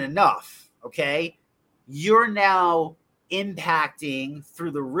wasn't enough, okay, you're now impacting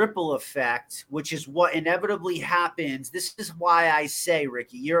through the ripple effect, which is what inevitably happens. This is why I say,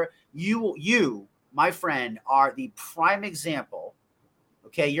 Ricky, you, my friend, are the prime example.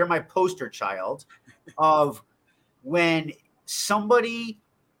 Okay, you're my poster child of when somebody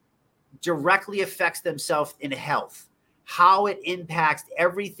directly affects themselves in health, how it impacts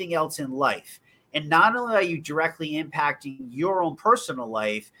everything else in life. And not only are you directly impacting your own personal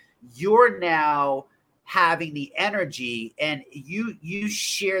life, you're now having the energy, and you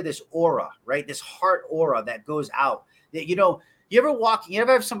share this aura, right? This heart aura that goes out. That you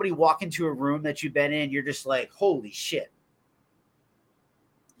ever have somebody walk into a room that you've been in, you're just like, holy shit.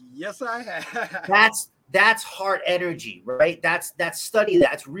 Yes, I have. That's heart energy, right? That's study.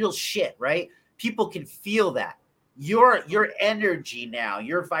 That's real shit, right? People can feel that. Your energy now,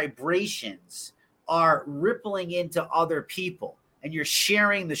 your vibrations are rippling into other people, and you're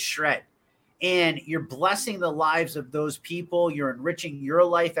sharing the shred, and you're blessing the lives of those people. You're enriching your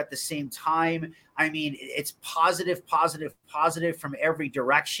life at the same time. I mean, it's positive, positive, positive from every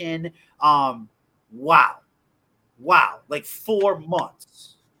direction. Wow. Like 4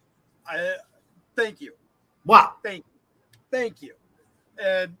 months. Thank you. Wow. Thank you.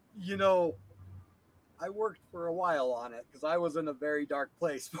 And I worked for a while on it because I was in a very dark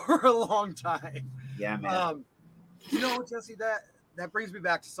place for a long time. Yeah, man. Jesse, that brings me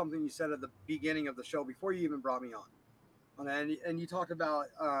back to something you said at the beginning of the show before you even brought me on. And you talk about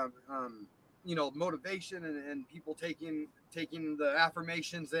motivation and people taking the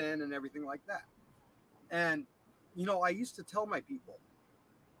affirmations in and everything like that. And I used to tell my people,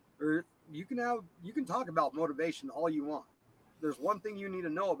 or you can talk about motivation all you want. There's one thing you need to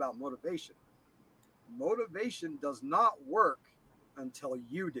know about motivation. Motivation does not work until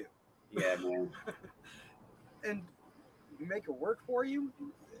you do. Yeah, man. And you make it work for you.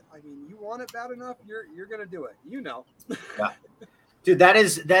 I mean, you want it bad enough, you're gonna do it. Yeah. Dude, that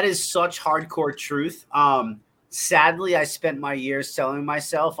is such hardcore truth. Sadly, I spent my years telling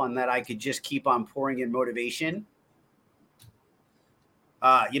myself on that I could just keep on pouring in motivation.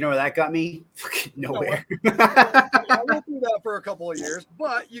 You know where that got me? Nowhere. I went through that for a couple of years,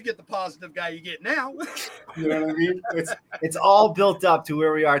 but you get the positive guy you get now. You know what I mean? It's all built up to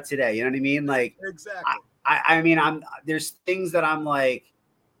where we are today. You know what I mean? Like, exactly. I mean, there's things that I'm like,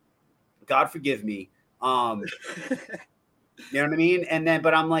 God forgive me. You know what I mean? And then,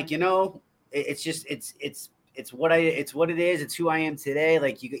 but I'm like, it's just, it's what it is. It's who I am today.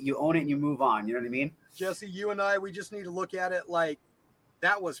 Like you own it and you move on. You know what I mean? Jesse, you and I, we just need to look at it like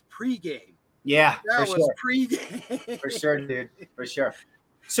that was pregame. Yeah, that was pregame. For sure, dude. For sure.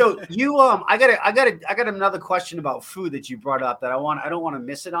 So you, I got another question about food that you brought up that I don't want to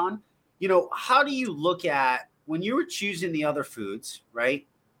miss it on. How do you look at when you were choosing the other foods, right?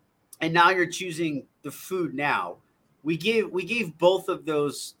 And now you're choosing the food now. We gave both of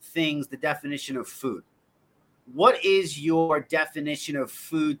those things the definition of food. What is your definition of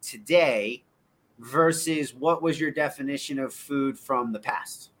food today versus what was your definition of food from the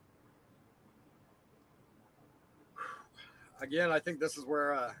past? Again, I think this is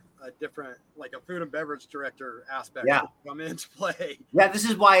where a different, like a food and beverage director aspect come into play. Yeah, this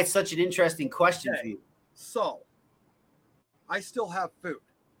is why it's such an interesting question for you. So, I still have food,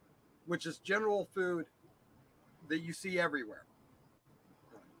 which is general food that you see everywhere.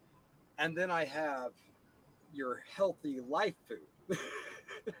 And then I have your healthy life food.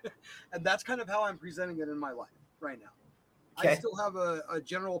 And that's kind of how I'm presenting it in my life right now. Okay. I still have a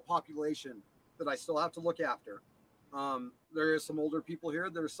general population that I still have to look after. There is some older people here.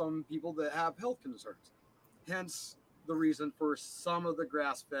 There's some people that have health concerns. Hence the reason for some of the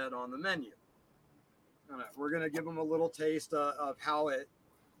grass-fed on the menu. We're going to give them a little taste of how it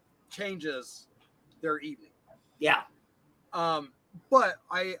changes their evening. Yeah. But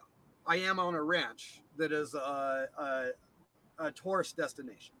I am on a ranch that is a tourist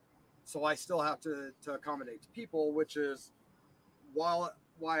destination. So I still have to accommodate people, which is why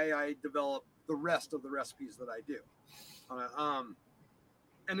I develop the rest of the recipes that I do.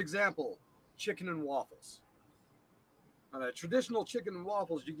 An example, chicken and waffles. On a traditional chicken and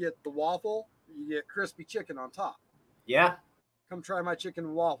waffles, you get the waffle, you get crispy chicken on top. Yeah. Come try my chicken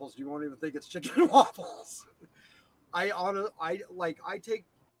and waffles. You won't even think it's chicken and waffles. I take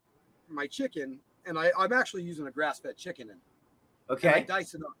my chicken, and I'm actually using a grass-fed chicken in. Okay. And I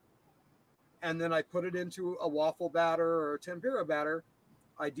dice it up. And then I put it into a waffle batter or a tempura batter.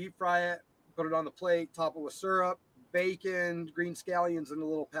 I deep fry it, put it on the plate, top it with syrup, bacon, green scallions, and a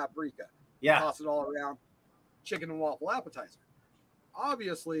little paprika. Yeah. Toss it all around. Chicken and waffle appetizer.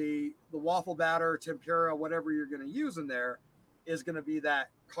 Obviously, the waffle batter, tempura, whatever you're going to use in there is going to be that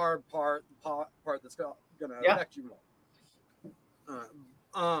carb part that's going to affect you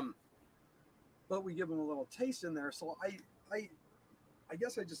more. But we give them a little taste in there. So I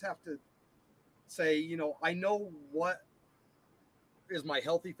guess I just have to say, you know, I know what is my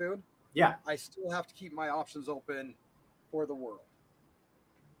healthy food. Yeah. I still have to keep my options open for the world.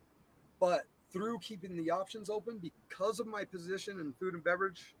 But through keeping the options open, because of my position in food and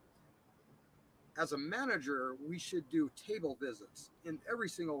beverage, as a manager, we should do table visits in every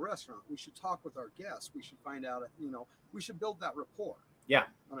single restaurant. We should talk with our guests. We should find out, you know, we should build that rapport. Yeah.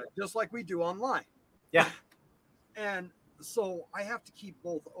 Just like we do online. Yeah. And so I have to keep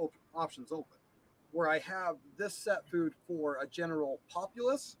both options open, where I have this set food for a general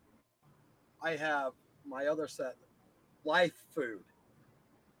populace. I have my other set, life food,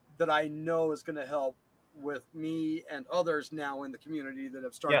 that I know is going to help with me and others now in the community that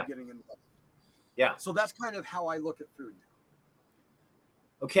have started getting involved. Yeah. So that's kind of how I look at food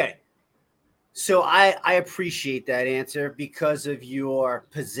now. Okay. So I appreciate that answer because of your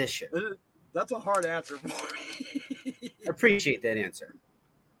position. That's a hard answer for me. I appreciate that answer.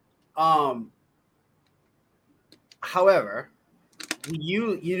 However,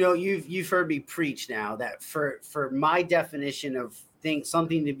 you've heard me preach now that for my definition of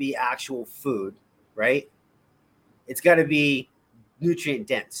something to be actual food, right? It's got to be nutrient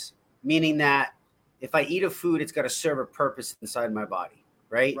dense, meaning that if I eat a food, it's got to serve a purpose inside my body,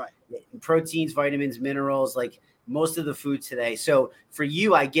 right? Right. Proteins, vitamins, minerals, like most of the food today. So for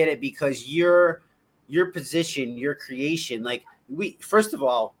you, I get it because your position, your creation, like first of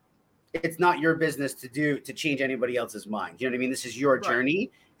all, it's not your business to change anybody else's mind. You know what I mean? This is your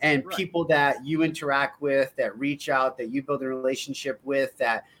journey, and people that you interact with, that reach out, that you build a relationship with,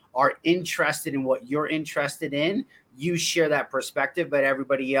 that are interested in what you're interested in, you share that perspective, but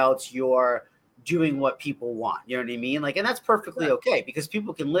everybody else, you're doing what people want. You know what I mean? Like, and that's perfectly okay because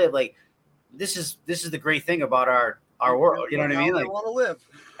people can live like this is the great thing about our world. You know what I mean? Like, they want to live.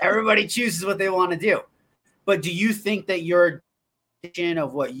 Everybody chooses what they want to do. But do you think that your definition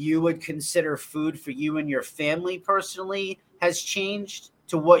of what you would consider food for you and your family personally has changed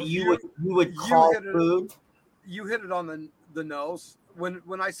to what you would call food? You hit it on the nose.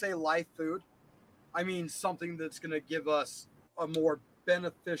 When I say life food, I mean something that's going to give us a more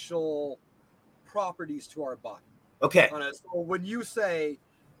beneficial properties to our body. Okay. So when you say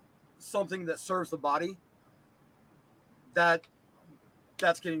something that serves the body,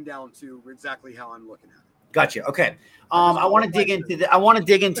 that's getting down to exactly how I'm looking at it. Gotcha. Okay. I want to dig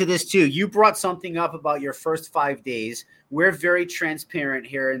into this too. You brought something up about your first 5 days. We're very transparent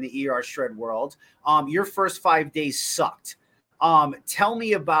here in the ER Shred world. Your first 5 days sucked. Tell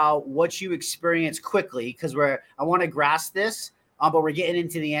me about what you experienced quickly, because I want to grasp this, but we're getting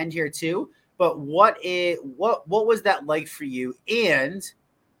into the end here too. But what was that like for you? And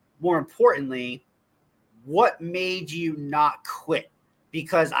more importantly, what made you not quit?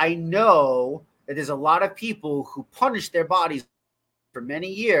 Because I know that there's a lot of people who punish their bodies for many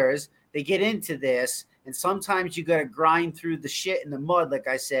years. They get into this, and sometimes you got to grind through the shit in the mud, like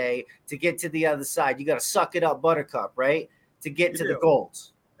I say, to get to the other side. You got to suck it up, buttercup, right? To get to the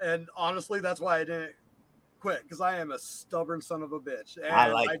goals. And honestly, that's why I didn't quit, because I am a stubborn son of a bitch, and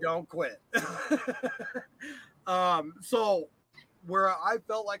I don't quit. So where I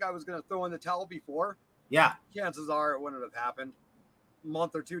felt like I was going to throw in the towel before, chances are it wouldn't have happened. A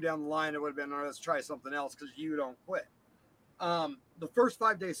month or two down the line, it would have been, let's try something else because you don't quit. The first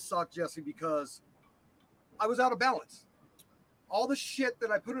 5 days sucked, Jesse, because I was out of balance. All the shit that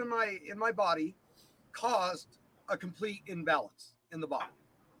I put in my body caused a complete imbalance in the body.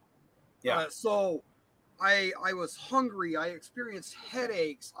 Yeah. So I was hungry. I experienced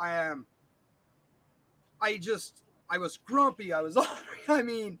headaches. I was grumpy. I was hungry. I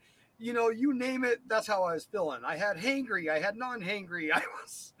mean, you name it, that's how I was feeling. I had hangry. I had non-hangry. It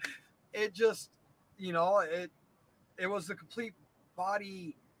was the complete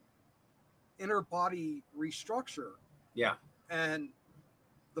inner body restructure. Yeah. And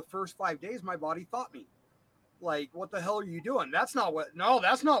the first 5 days, my body fought me. Like, what the hell are you doing? That's not what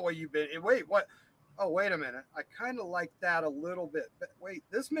you've been. Wait, what? oh, wait a minute, I kind of like that a little bit. But wait,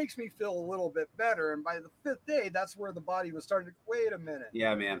 this makes me feel a little bit better. And by the 5th day, that's where the body was starting to, wait a minute.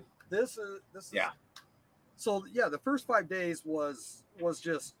 Yeah, man. This is. Yeah. So yeah, the first 5 days was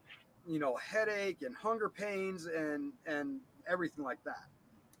just, headache and hunger pains and everything like that.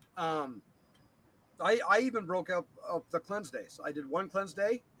 I even broke up the cleanse days. I did one cleanse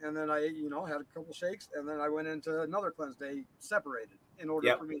day, and then I had a couple shakes, and then I went into another cleanse day separated in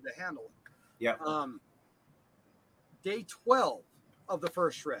order for me to handle it. Yeah. Day 12 of the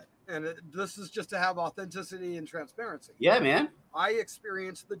first shred, and this is just to have authenticity and transparency. Yeah, man. I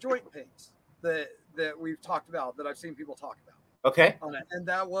experienced the joint pains that we've talked about, that I've seen people talk about. Okay. And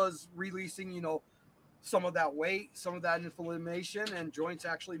that was releasing, some of that weight, some of that inflammation, and joints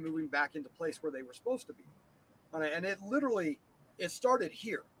actually moving back into place where they were supposed to be. And it started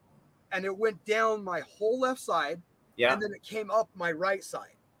here, and it went down my whole left side. Yeah. And then it came up my right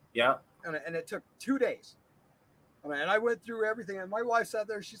side. Yeah. And it took 2 days. And I went through everything, and my wife sat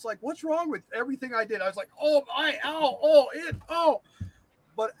there. She's like, "What's wrong with everything I did?" I was like, "Oh."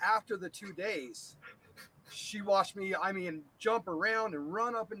 But after the 2 days, she watched me, jump around and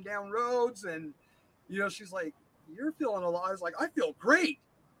run up and down roads. And, she's like, "You're feeling a lot." I was like, "I feel great.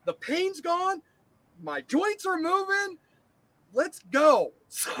 The pain's gone. My joints are moving. Let's go."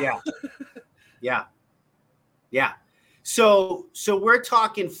 Yeah. Yeah. Yeah. So we're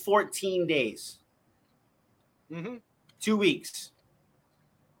talking 14 days. Mm-hmm. 2 weeks.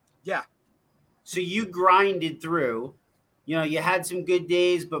 Yeah. So you grinded through, you had some good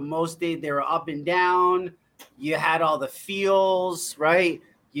days, but most days they were up and down. You had all the feels, right?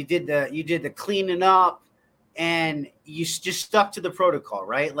 You did the cleaning up, and you just stuck to the protocol,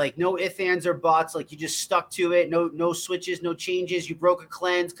 right? Like no ifs, ands, or buts. Like you just stuck to it. No switches, no changes. You broke a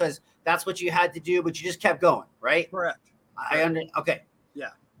cleanse because that's what you had to do, but you just kept going, right? Correct. Okay. Yeah.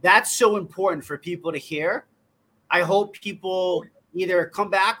 That's so important for people to hear. I hope people either come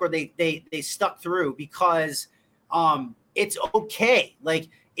back or they stuck through, because it's okay. Like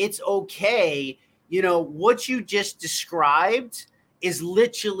it's okay. What you just described is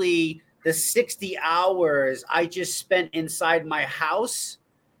literally the 60 hours I just spent inside my house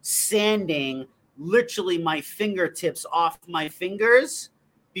sanding literally my fingertips off my fingers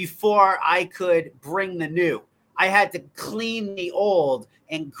before I could bring the new. I had to clean the old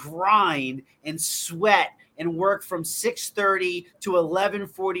and grind and sweat and work from 6:30 to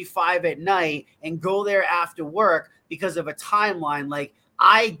 11:45 at night and go there after work because of a timeline. Like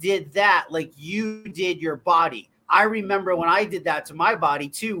I did that, like you did your body. I remember when I did that to my body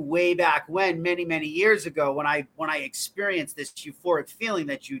too, way back when, many, many years ago, when I experienced this euphoric feeling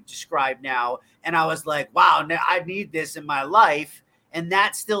that you describe now. And I was like, wow, I need this in my life. And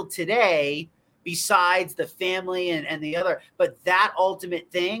that's still today, besides the family and the other. But that ultimate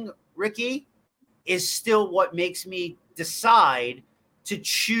thing, Ricky, is still what makes me decide to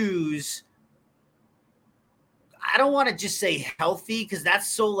choose. I don't want to just say healthy, because that's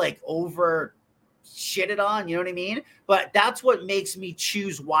so like over shitted on, you know what I mean? But that's what makes me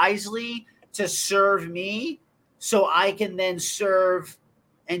choose wisely to serve me, so I can then serve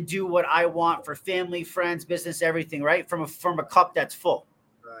and do what I want for family, friends, business, everything, right? From a cup that's full.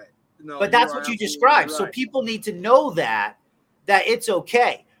 Right. No, but that's what you described. Right. So people need to know that it's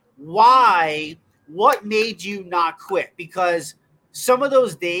okay. Why? What made you not quit? Because some of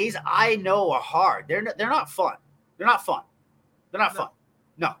those days I know are hard. They're not fun. They're not fun. They're not fun.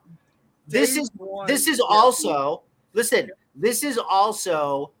 No. This is also, listen, this is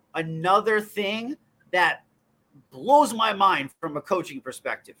also another thing that blows my mind from a coaching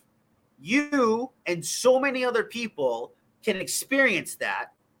perspective. You and so many other people can experience that.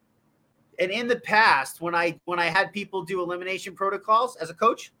 And in the past, when I had people do elimination protocols as a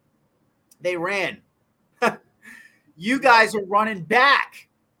coach, they ran. You guys are running back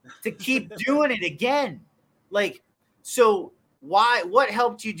to keep doing it again. Like, so what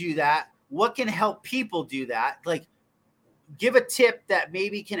helped you do that? What can help people do that? Like, give a tip that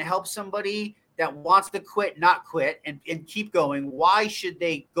maybe can help somebody that wants to quit, not quit, and keep going. Why should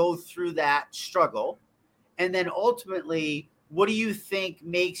they go through that struggle? And then ultimately, what do you think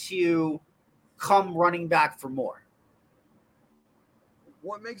makes you come running back for more?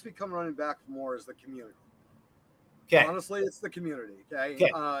 What makes me come running back for more is the community. Okay. Honestly, it's the community. Okay.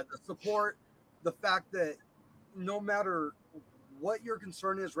 The support, the fact that no matter what your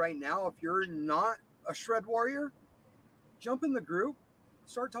concern is right now, if you're not a shred warrior, jump in the group,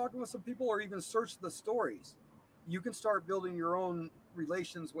 start talking with some people, or even search the stories. You can start building your own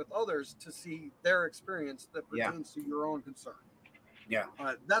relations with others to see their experience that pertains to your own concern. Yeah.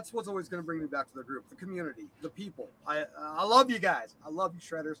 That's what's always going to bring me back to the group, the community, the people. I love you guys. I love you,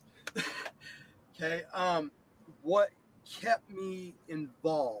 shredders. Okay. What kept me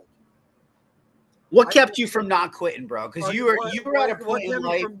involved? What kept you from not quitting, bro? Because you were at a What point in kept me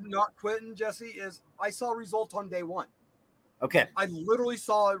life. from not quitting, Jesse, is I saw results on day one. Okay. I literally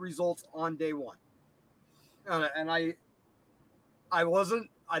saw results on day one, and I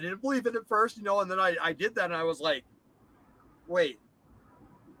didn't believe it at first, and then I did that, and I was like, wait,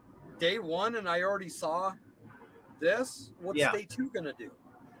 day one, and I already saw this. What's Yeah. day two gonna do?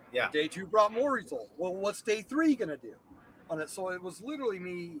 Yeah. Day two brought more results. Well, what's day three gonna do on it? So it was literally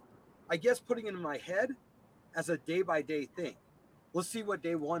me, I guess, putting it in my head as a day by day thing. Let's see what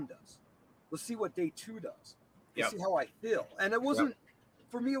day one does. Let's see what day two does. Let's Yep. see how I feel. And it wasn't,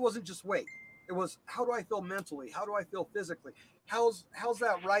 for me, it wasn't just weight. It was, how do I feel mentally? How do I feel physically? How's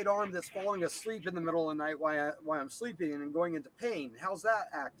that right arm that's falling asleep in the middle of the night while I'm sleeping and going into pain? How's that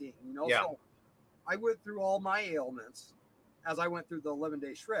acting? Yeah. So I went through all my ailments as I went through the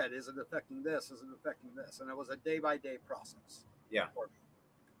 11-day shred. Is it affecting this? Is it affecting this? And it was a day by day process. Yeah. For me.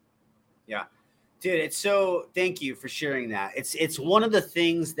 Yeah. Dude, thank you for sharing that. It's one of the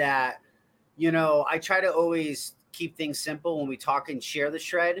things that, I try to always keep things simple when we talk and share the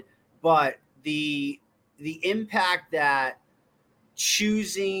shred, but the impact that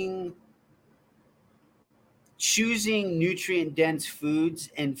choosing nutrient dense foods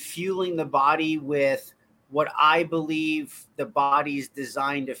and fueling the body with what I believe the body's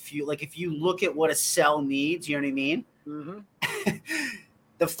designed to fuel. Like if you look at what a cell needs, you know what I mean? Mm-hmm.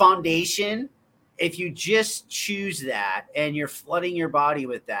 The foundation, if you just choose that and you're flooding your body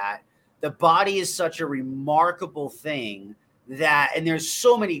with that, the body is such a remarkable thing and there's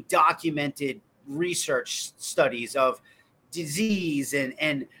so many documented research studies of disease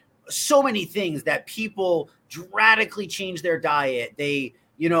and so many things that people radically change their diet. They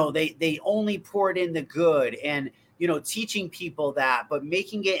only pour it in the good and, teaching people that, but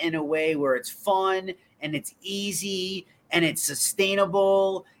making it in a way where it's fun and it's easy and it's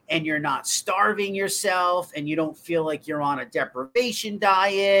sustainable and you're not starving yourself and you don't feel like you're on a deprivation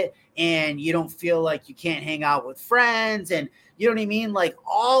diet and you don't feel like you can't hang out with friends and you know what I mean? Like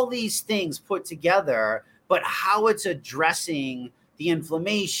all these things put together, but how it's addressing the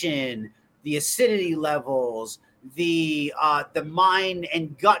inflammation, the acidity levels, the mind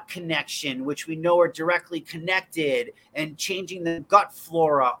and gut connection, which we know are directly connected, and changing the gut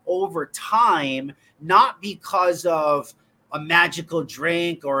flora over time, not because of a magical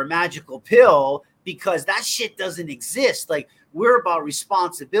drink or a magical pill, because that shit doesn't exist. Like we're about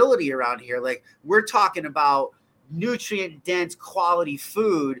responsibility around here. Like we're talking about nutrient dense quality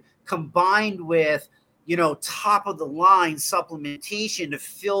food combined with top of the line supplementation to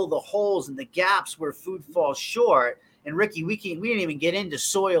fill the holes and the gaps where food falls short. And Ricky, we didn't even get into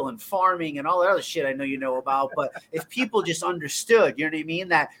soil and farming and all that other shit I know you know about. But if people just understood, you know what I mean,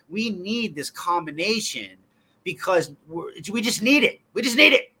 that we need this combination because we just need it. We just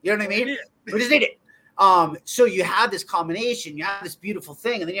need it. You know what I mean? We just need it. So you have this combination, you have this beautiful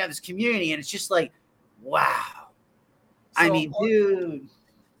thing, and then you have this community, and it's just like, wow. So, I mean, dude.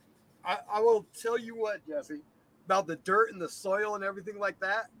 I will tell you what, Jesse, about the dirt and the soil and everything like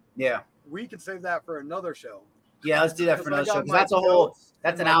that. Yeah. We can save that for another show. Yeah, let's do that for another show. Because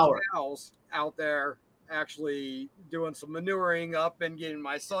that's an hour. Cows out there actually doing some manuring up and getting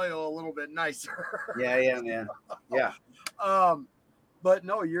my soil a little bit nicer. Yeah, man. Yeah. But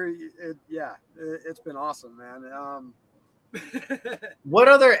no, it's been awesome, man. What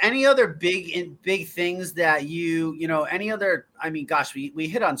any other big things that any other, I mean, gosh, we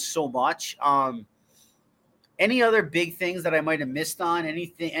hit on so much. Any other big things that I might have missed on?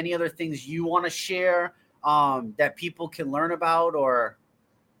 Any other things you want to share that people can learn about, or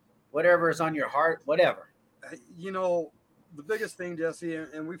whatever is on your heart, whatever? The biggest thing, Jesse,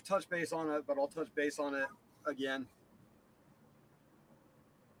 and we've touched base on it, but I'll touch base on it again.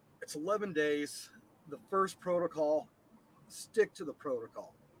 It's 11 days. The first protocol, stick to the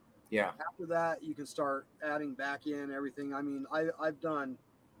protocol. Yeah. After that, you can start adding back in everything. I mean, I've done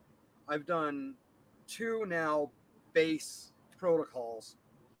 2 now base protocols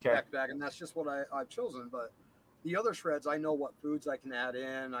back to back, and that's just what I've chosen. But the other shreds, I know what foods I can add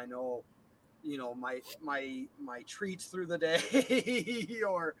in. I know, my treats through the day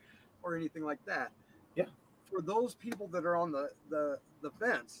or anything like that. Yeah. For those people that are on the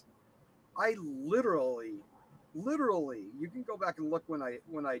fence, I literally, you can go back and look when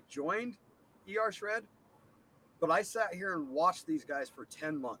I joined ER Shred, but I sat here and watched these guys for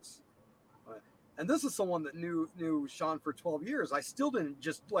 10 months. And this is someone that knew Sean for 12 years. I still didn't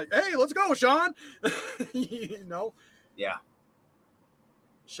just like, hey, let's go, Sean. Yeah.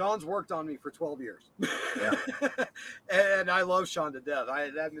 Sean's worked on me for 12 years. Yeah. And I love Sean to death.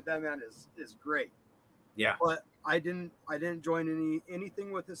 That man is great. Yeah. But I didn't join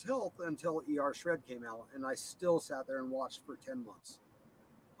anything with his health until ER Shred came out, and I still sat there and watched for 10 months.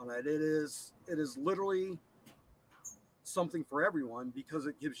 And it is literally something for everyone because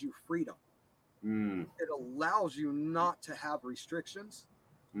it gives you freedom. It allows you not to have restrictions,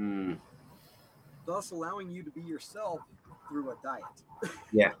 thus allowing you to be yourself through a diet.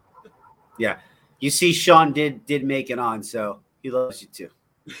 Yeah. Yeah. You see, Sean did make it on, so he loves you too.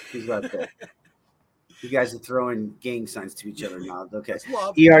 He's right there. You guys are throwing gang signs to each other now. Okay.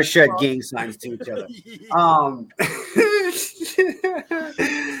 ER Shred gang signs to each other.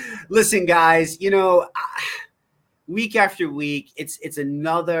 Listen, guys, week after week, it's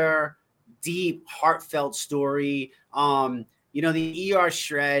another deep, heartfelt story. The ER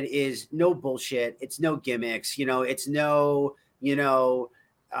Shred is no bullshit. It's no gimmicks. It's no,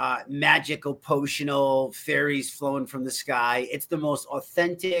 magical potional fairies flowing from the sky. It's the most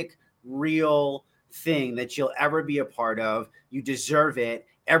authentic, real thing that you'll ever be a part of. You deserve it.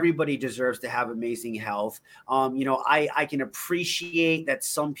 Everybody deserves to have amazing health. I can appreciate that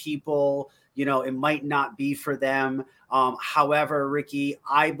some people, it might not be for them. However, Ricky,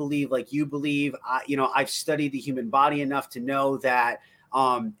 I believe, like you believe, I've studied the human body enough to know that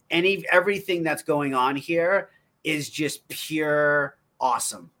everything that's going on here is just pure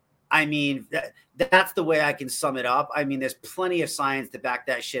awesome. I mean, that's the way I can sum it up. I mean, there's plenty of science to back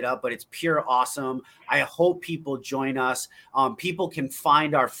that shit up, but it's pure awesome. I hope people join us. People can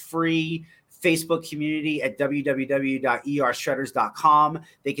find our free Facebook community at www.ershredders.com.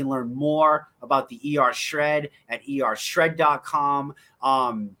 They can learn more about the ER Shred at ershred.com.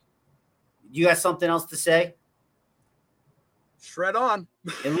 You got something else to say? Shred on.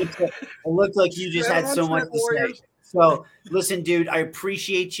 It looked like you just had so much to say. So listen, dude, I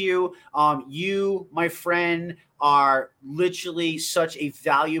appreciate you. You, my friend, are literally such a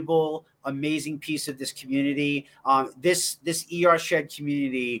valuable, amazing piece of this community. This ER Shred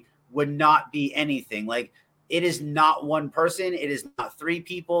community would not be anything. Like, it is not one person. It is not three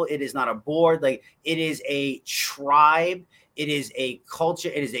people. It is not a board. Like, it is a tribe. It is a culture.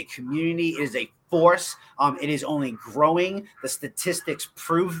 It is a community. It is a force. It is only growing. The statistics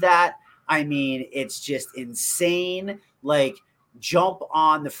prove that. I mean, it's just insane. Like, jump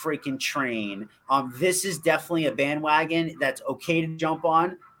on the freaking train. This is definitely a bandwagon that's okay to jump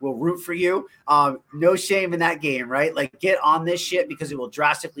on. We'll root for you. No shame in that game, right? Like, get on this shit because it will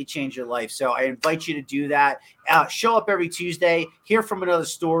drastically change your life. So I invite you to do that. Show up every Tuesday, hear from another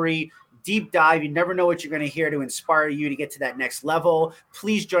story, deep dive. You never know what you're going to hear to inspire you to get to that next level.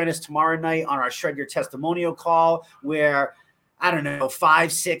 Please join us tomorrow night on our Shred Your Testimonial call where, I don't know,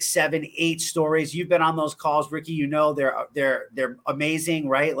 5, 6, 7, 8 stories. You've been on those calls, Ricky. They're amazing,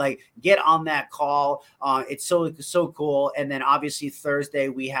 right? Like, get on that call. It's so cool. And then obviously Thursday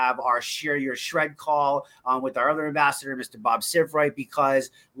we have our Share Your Shred call with our other ambassador, Mr. Bob Sivright.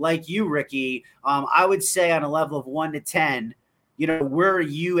 Because like you, Ricky, I would say on a level of 1 to 10, where are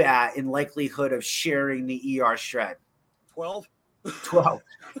you at in likelihood of sharing the ER Shred? 12. 12.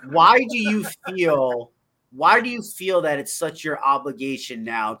 Why do you feel that it's such your obligation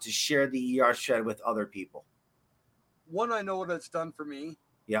now to share the ER Shred with other people? 1, I know what it's done for me.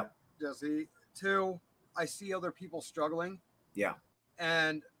 Yep. Jesse. 2, I see other people struggling. Yeah.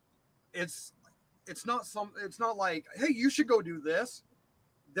 And it's not like, hey, you should go do this.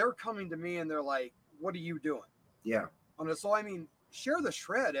 They're coming to me and they're like, what are you doing? Yeah. So, I mean, share the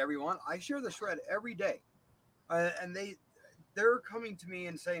shred, everyone. I share the shred every day. And they're coming to me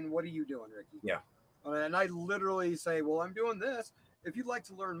and saying, what are you doing, Ricky? Yeah. And I literally say, well, I'm doing this. If you'd like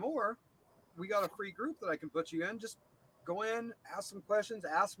to learn more, we got a free group that I can put you in. Just go in, ask some questions,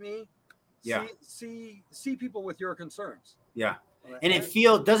 ask me. Yeah. See people with your concerns. Yeah. And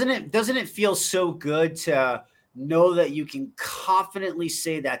doesn't it feel so good to know that you can confidently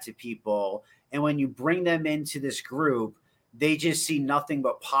say that to people, and when you bring them into this group, they just see nothing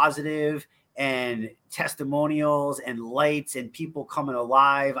but positive and testimonials and lights and people coming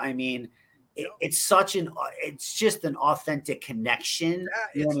alive. I mean, it's just an authentic connection.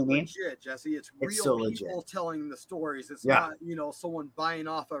 Yeah, it's what I mean? Legit, Jesse. It's real so people legit. Telling the stories. It's not, someone buying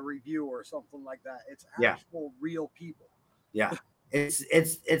off a review or something like that. It's actual real people. Yeah.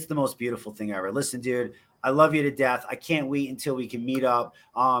 It's the most beautiful thing ever. Listen, dude, I love you to death. I can't wait until we can meet up.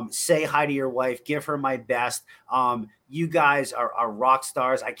 Say hi to your wife. Give her my best. You guys are rock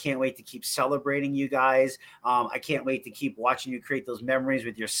stars. I can't wait to keep celebrating you guys. I can't wait to keep watching you create those memories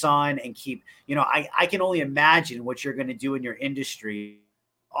with your son and keep, I can only imagine what you're going to do in your industry.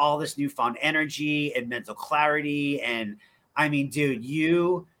 All this newfound energy and mental clarity and I mean, dude,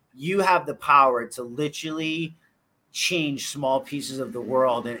 you have the power to literally change small pieces of the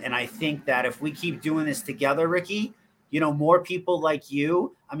world. And I think that if we keep doing this together, Ricky, more people like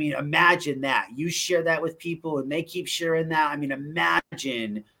you, I mean, imagine that. You share that with people and they keep sharing that. I mean,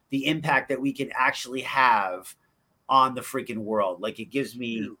 imagine the impact that we can actually have on the freaking world. Like, it gives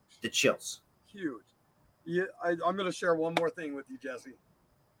me Huge. the chills. Huge. Yeah, I'm going to share one more thing with you, Jesse.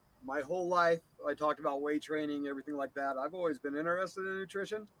 My whole life, I talked about weight training, everything like that. I've always been interested in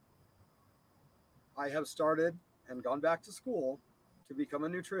nutrition. I have started and gone back to school to become a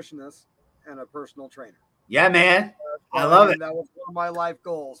nutritionist and a personal trainer. Yeah, man. I love it. That was one of my life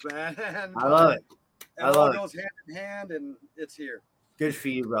goals, man. I love it. It all goes hand in hand, and it's here. Good for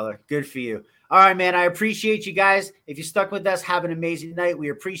you, brother. Good for you. All right, man. I appreciate you guys. If you stuck with us, have an amazing night. We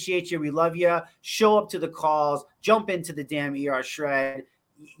appreciate you. We love you. Show up to the calls. Jump into the damn ER Shred.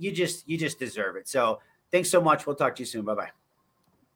 You just deserve it. So thanks so much. We'll talk to you soon. Bye-bye.